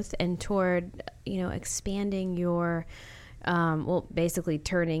growth and toward, expanding your, basically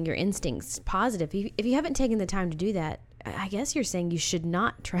turning your instincts positive, if you haven't taken the time to do that, I guess you're saying you should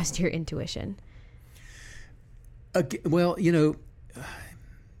not trust your intuition. Well, you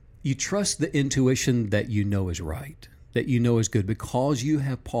trust the intuition that you know is right, that you know is good, because you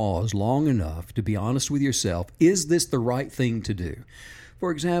have paused long enough to be honest with yourself. Is this the right thing to do?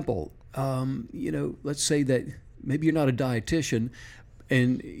 For example, let's say that maybe you're not a dietitian,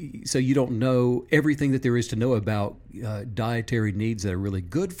 and so you don't know everything that there is to know about dietary needs that are really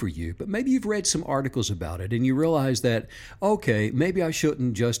good for you. But maybe you've read some articles about it and you realize that, okay, maybe I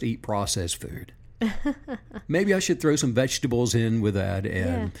shouldn't just eat processed food. Maybe I should throw some vegetables in with that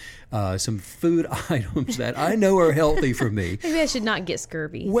and some food items that I know are healthy for me. Maybe I should not get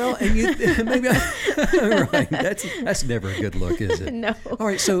scurvy. Well, and maybe right. That's never a good look, is it? No. All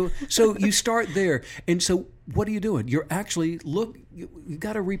right. So you start there, and so what are you doing? You're actually you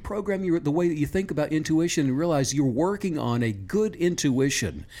got to reprogram the way that you think about intuition and realize you're working on a good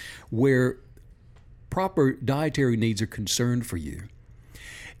intuition where proper dietary needs are concerned for you.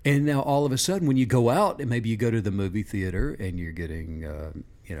 And now all of a sudden, when you go out and maybe you go to the movie theater and you're getting,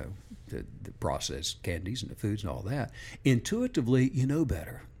 the processed candies and the foods and all that, intuitively, you know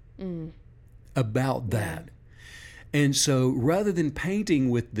better about that. And so rather than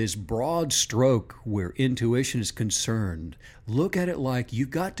painting with this broad stroke where intuition is concerned, look at it like you've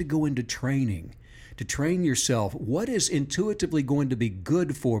got to go into training to train yourself. What is intuitively going to be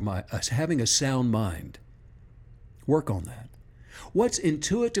good for us having a sound mind? Work on that. What's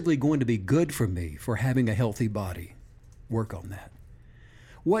intuitively going to be good for me for having a healthy body? Work on that.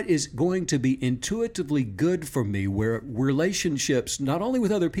 What is going to be intuitively good for me where relationships, not only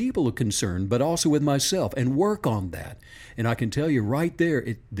with other people are concerned, but also with myself, and work on that. And I can tell you right there,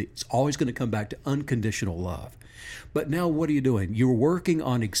 it's always going to come back to unconditional love. But now what are you doing? You're working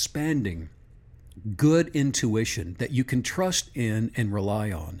on expanding good intuition that you can trust in and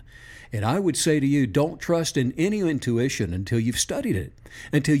rely on. And I would say to you, don't trust in any intuition until you've studied it,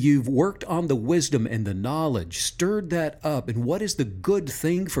 until you've worked on the wisdom and the knowledge, stirred that up, and what is the good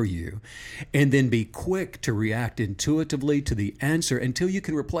thing for you, and then be quick to react intuitively to the answer until you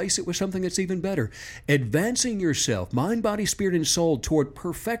can replace it with something that's even better. Advancing yourself, mind, body, spirit, and soul toward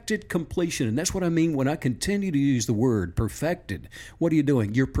perfected completion. And that's what I mean when I continue to use the word perfected. What are you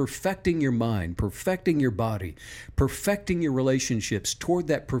doing? You're perfecting your mind, perfecting your body, perfecting your relationships toward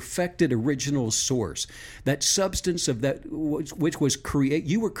that perfected original source, that substance of that which was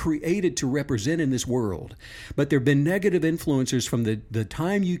you were created to represent in this world. But there have been negative influencers from the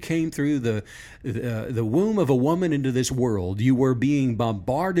time you came through the womb of a woman into this world. You were being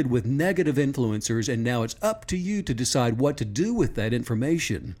bombarded with negative influencers, and now it's up to you to decide what to do with that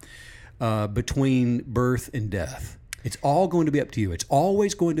information between birth and death. It's all going to be up to you. It's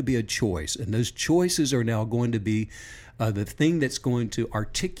always going to be a choice, and those choices are now going to be the thing that's going to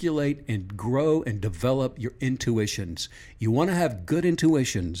articulate and grow and develop your intuitions. You want to have good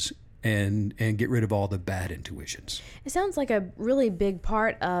intuitions and get rid of all the bad intuitions. It sounds like a really big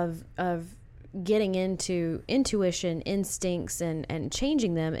part of getting into intuition, instincts, and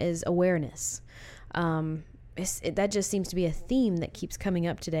changing them is awareness. That just seems to be a theme that keeps coming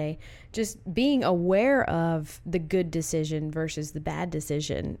up today. Just being aware of the good decision versus the bad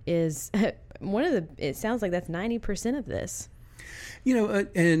decision is it sounds like that's 90% of this.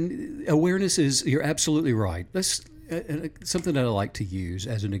 And awareness is, you're absolutely right. That's something that I like to use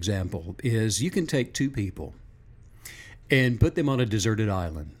as an example is you can take two people and put them on a deserted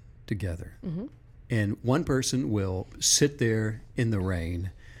island together. Mm-hmm. And one person will sit there in the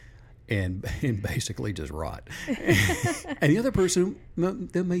rain and basically just rot. And the other person,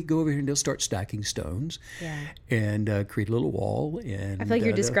 they may go over here and they'll start stacking stones and create a little wall. And I feel like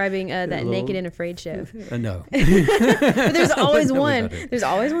you're describing that Naked and Afraid show. No. But there's always one. There's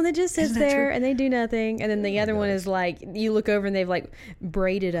always one that just sits there and they do nothing. And then the other one is like, you look over and they've like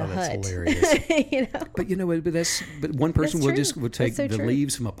braided a hut. That's hilarious. But one person will take the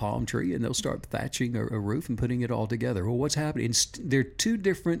leaves from a palm tree and they'll start thatching a roof and putting it all together. Well, what's happening? They're two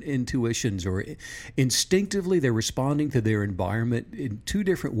different intuitions, or instinctively they're responding to their environment in two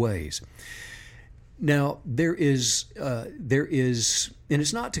different ways. Now, there is, and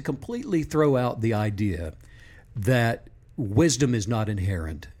it's not to completely throw out the idea that wisdom is not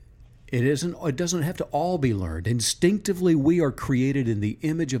inherent. It doesn't have to all be learned. Instinctively, we are created in the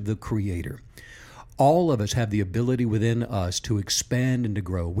image of the Creator. All of us have the ability within us to expand and to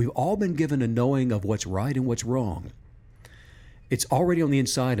grow. We've all been given a knowing of what's right and what's wrong. It's already on the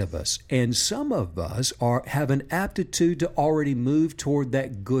inside of us. And some of us have an aptitude to already move toward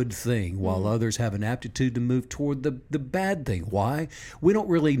that good thing, while others have an aptitude to move toward the bad thing. Why? We don't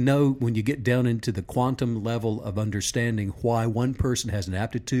really know, when you get down into the quantum level of understanding, why one person has an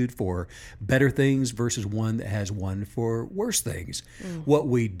aptitude for better things versus one that has one for worse things. What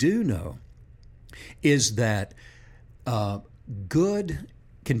we do know is that good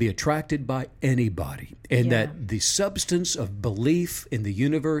can be attracted by anybody, and that the substance of belief in the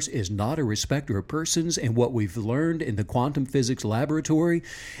universe is not a respecter of persons. And what we've learned in the quantum physics laboratory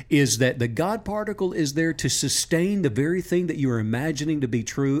is that the God particle is there to sustain the very thing that you are imagining to be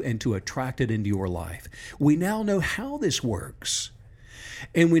true and to attract it into your life. We now know how this works.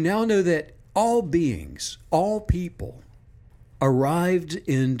 And we now know that all beings, all people, arrived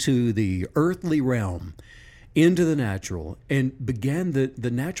into the earthly realm, into the natural, and began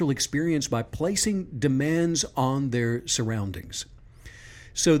the natural experience by placing demands on their surroundings.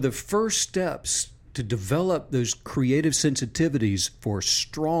 So the first steps to develop those creative sensitivities for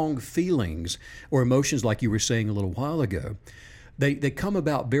strong feelings or emotions, like you were saying a little while ago, they come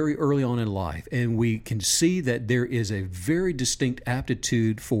about very early on in life. And we can see that there is a very distinct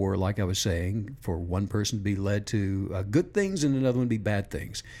aptitude for, like I was saying, for one person to be led to good things and another one to be bad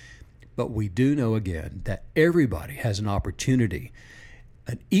things. But we do know, again, that everybody has an opportunity,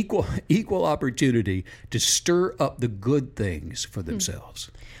 an equal opportunity to stir up the good things for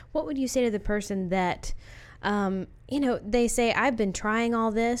themselves. What would you say to the person that, they say, I've been trying all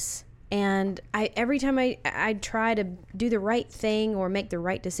this, and every time I try to do the right thing or make the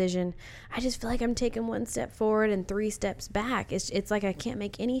right decision, I just feel like I'm taking one step forward and 3 steps back. It's like I can't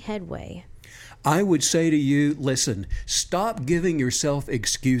make any headway. I would say to you, listen, stop giving yourself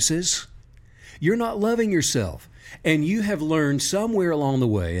excuses. You're not loving yourself. And you have learned somewhere along the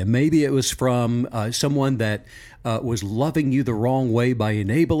way, and maybe it was from someone that was loving you the wrong way by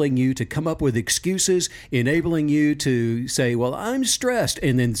enabling you to come up with excuses, enabling you to say, well, I'm stressed.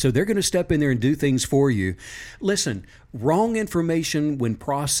 And then so they're going to step in there and do things for you. Listen, wrong information when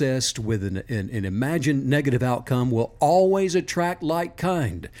processed with an imagined negative outcome will always attract like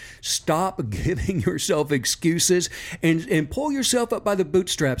kind. Stop giving yourself excuses and pull yourself up by the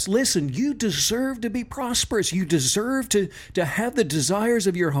bootstraps. Listen, you deserve to be prosperous. You deserve to have the desires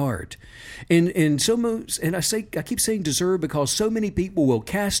of your heart. And I keep saying deserve because so many people will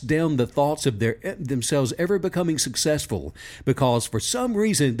cast down the thoughts of themselves ever becoming successful because for some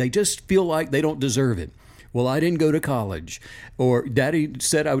reason they just feel like they don't deserve it. Well, I didn't go to college, or Daddy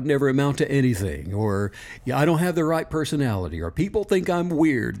said I would never amount to anything, or I don't have the right personality, or people think I'm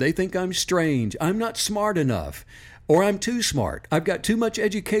weird, they think I'm strange, I'm not smart enough, or I'm too smart, I've got too much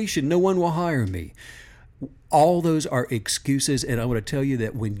education, no one will hire me. All those are excuses, and I want to tell you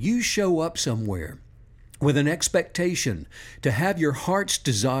that when you show up somewhere with an expectation to have your heart's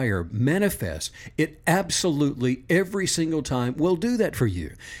desire manifest, it absolutely every single time will do that for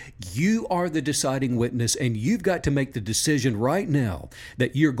you. You are the deciding witness, and you've got to make the decision right now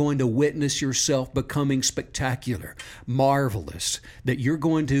that you're going to witness yourself becoming spectacular, marvelous, that you're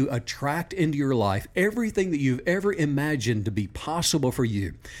going to attract into your life everything that you've ever imagined to be possible for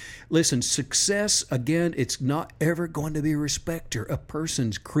you. Listen, success, again, it's not ever going to be a respecter. A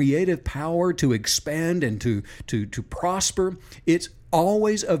person's creative power to expand and to prosper, it's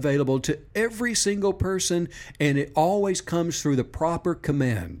always available to every single person, and it always comes through the proper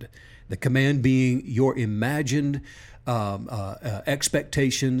command. The command being your imagined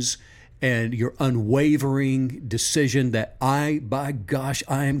expectations and your unwavering decision that by gosh,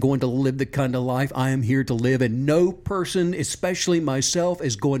 I am going to live the kind of life I am here to live, and no person, especially myself,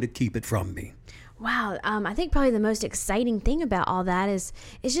 is going to keep it from me. Wow. I think probably the most exciting thing about all that is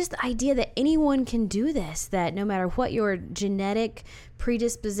just the idea that anyone can do this, that no matter what your genetic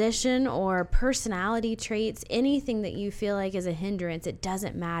predisposition or personality traits, anything that you feel like is a hindrance, it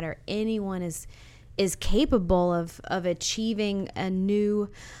doesn't matter. Anyone is capable of achieving a new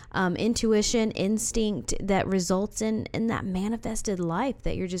intuition, instinct that results in that manifested life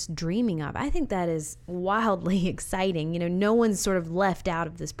that you're just dreaming of. I think that is wildly exciting. No one's sort of left out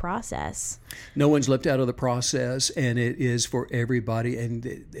of this process. No one's left out of the process, and it is for everybody, and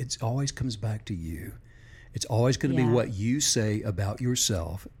it always comes back to you. It's always going to be what you say about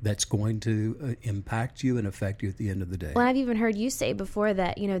yourself that's going to impact you and affect you at the end of the day. Well, I've even heard you say before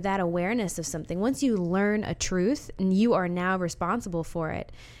that, that awareness of something, once you learn a truth, you are now responsible for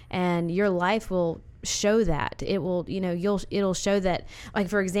it. And your life will show that. It will, it'll show that, like,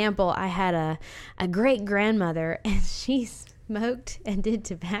 for example, I had a great grandmother, and she's smoked and did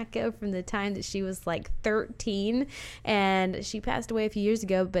tobacco from the time that she was like 13, and she passed away a few years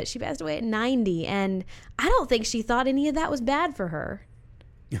ago, but she passed away at 90, and I don't think she thought any of that was bad for her.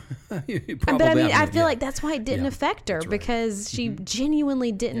 But I mean, I feel like that's why it didn't affect her, right. because she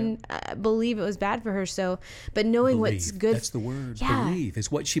genuinely didn't believe it was bad for her. So, but knowing what's good. That's the word. Yeah. Believe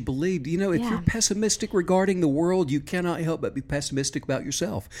is what she believed. You know, if you're pessimistic regarding the world, you cannot help but be pessimistic about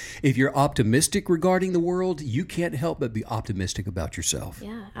yourself. If you're optimistic regarding the world, you can't help but be optimistic about yourself.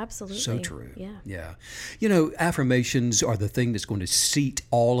 Yeah, absolutely. So true. Yeah. Yeah. You know, affirmations are the thing that's going to seat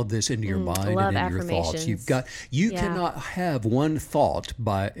all of this into your mind love and into your thoughts. You cannot have one thought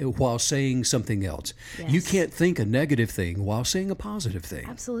while saying something else. Yes. You can't think a negative thing while saying a positive thing.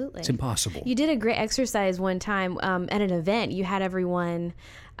 Absolutely. It's impossible. You did a great exercise one time at an event. You had everyone,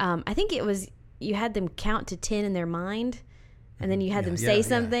 I think it was, you had them count to 10 in their mind, and then you had them say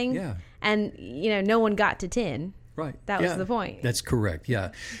something. Yeah. And, no one got to 10. Right. That was the point. That's correct.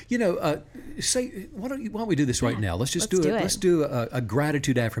 Yeah. You know, why don't we do this right now? Let's do it. Let's do a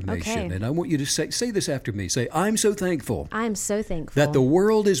gratitude affirmation. Okay. And I want you to say this after me. Say, I'm so thankful I am so thankful that the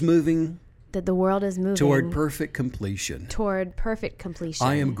world is moving toward perfect completion. Toward perfect completion.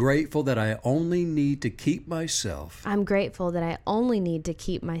 I am grateful that I only need to keep myself. I'm grateful that I only need to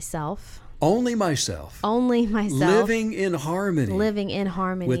keep myself. Only myself. Living in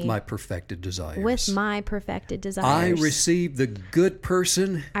harmony. With my perfected desires. I receive the good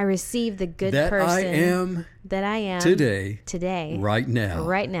person. That I am. Today. Right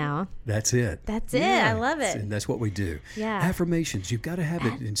now. That's it. I love it. And that's what we do. Yeah. Affirmations. You've got to have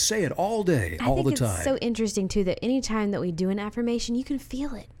it and say it all day, all the time. I think it's so interesting, too, that any time that we do an affirmation, you can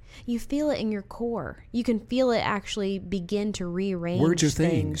feel it. You feel it in your core. You can feel it actually begin to rearrange Words are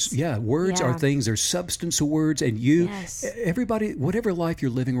things. Yeah, words are things. They're substance of words. And everybody, whatever life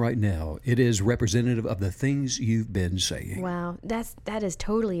you're living right now, it is representative of the things you've been saying. Wow. That is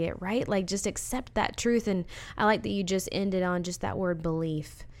totally it, right? Like, just accept that truth. And I like that you just ended on just that word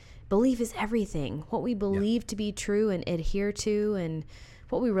belief. Belief is everything. What we believe to be true and adhere to, and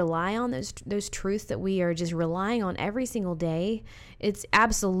what we rely on, those truths that we are just relying on every single day, it's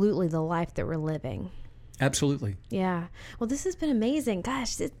absolutely the life that we're living. Absolutely. Yeah. Well, this has been amazing.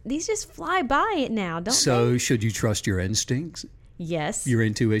 Gosh, these just fly by it now, don't they? So should you trust your instincts? Yes. Your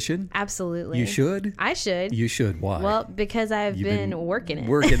intuition? Absolutely. You should? I should. You should. Why? Well, because You've been working it.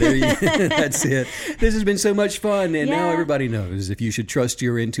 Working there. That's it. This has been so much fun. And now everybody knows if you should trust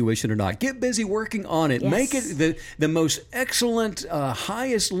your intuition or not. Get busy working on it. Yes. Make it the most excellent,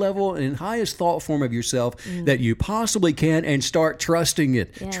 highest level and highest thought form of yourself that you possibly can, and start trusting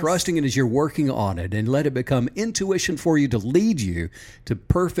it. Yes. Trusting it as you're working on it, and let it become intuition for you to lead you to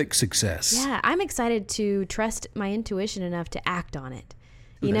perfect success. Yeah. I'm excited to trust my intuition enough to act on it.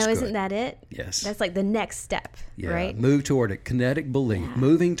 Isn't that it? Yes. That's like the next step, right? Move toward it. Kinetic belief. Yeah.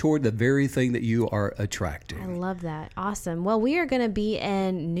 Moving toward the very thing that you are attracting. I love that. Awesome. Well, we are going to be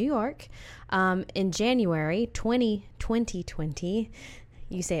in New York in January 2020.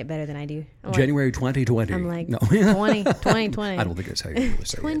 You say it better than I do. January 2020. I'm like, no. 2020. I don't think that's how you really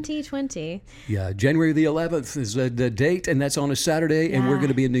say 2020. it. Yeah, January the 11th is the date, and that's on a Saturday, and we're going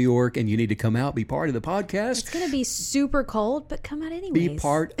to be in New York, and you need to come out, be part of the podcast. It's going to be super cold, but come out anyways. Be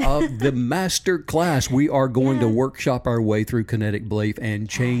part of the master class. We are going to workshop our way through kinetic belief and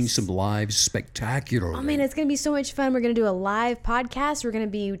change some lives spectacularly. Oh, man, it's going to be so much fun. We're going to do a live podcast. We're going to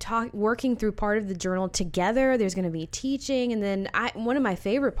be working through part of the journal together. There's going to be teaching, and then one of my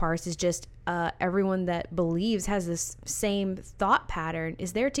favorite parts is just everyone that believes has this same thought pattern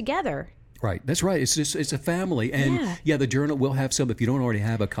is there together. Right. That's right. It's a family. And the journal will have some, if you don't already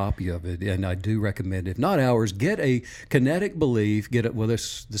have a copy of it. And I do recommend, if not ours, get a kinetic belief.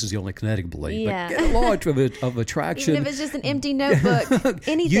 This is the only kinetic belief. Yeah. But get a law of attraction. Even if it's just an empty notebook,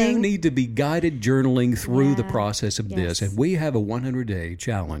 anything. You need to be guided journaling through the process of this. And we have a 100-day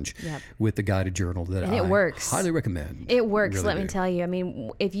challenge with the guided journal that it works. Highly recommend. It works. Really let me tell you. I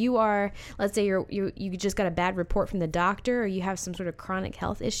mean, if you are, let's say you just got a bad report from the doctor, or you have some sort of chronic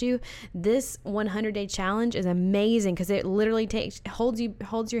health issue, this 100-day challenge is amazing because it literally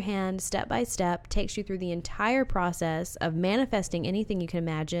holds your hand step by step, takes you through the entire process of manifesting anything you can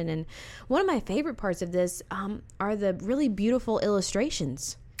imagine. And one of my favorite parts of this are the really beautiful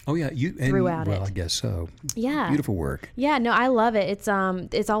illustrations. Oh yeah, throughout it. Well, I guess so. Yeah, beautiful work. Yeah, no, I love it. It's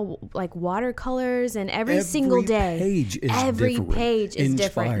all like watercolors, and every single day, every page is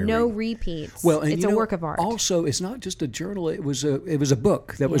different. No repeats. Well, and it's a work of art. Also, it's not just a journal. It was a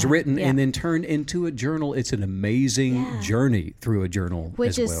book that was written and then turned into a journal. It's an amazing journey through a journal,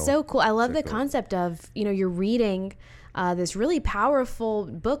 which is so cool. I love the concept of you're reading this really powerful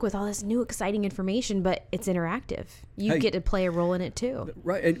book with all this new exciting information, but it's interactive. You get to play a role in it too.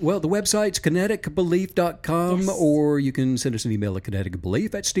 Right. And, well, the website's kineticbelief.com, or you can send us an email at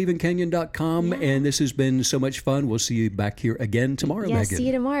kineticbelief@stephenkenyon.com. And this has been so much fun. We'll see you back here again tomorrow, Yeah, Megan. see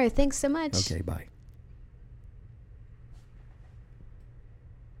you tomorrow. Thanks so much. Okay, bye.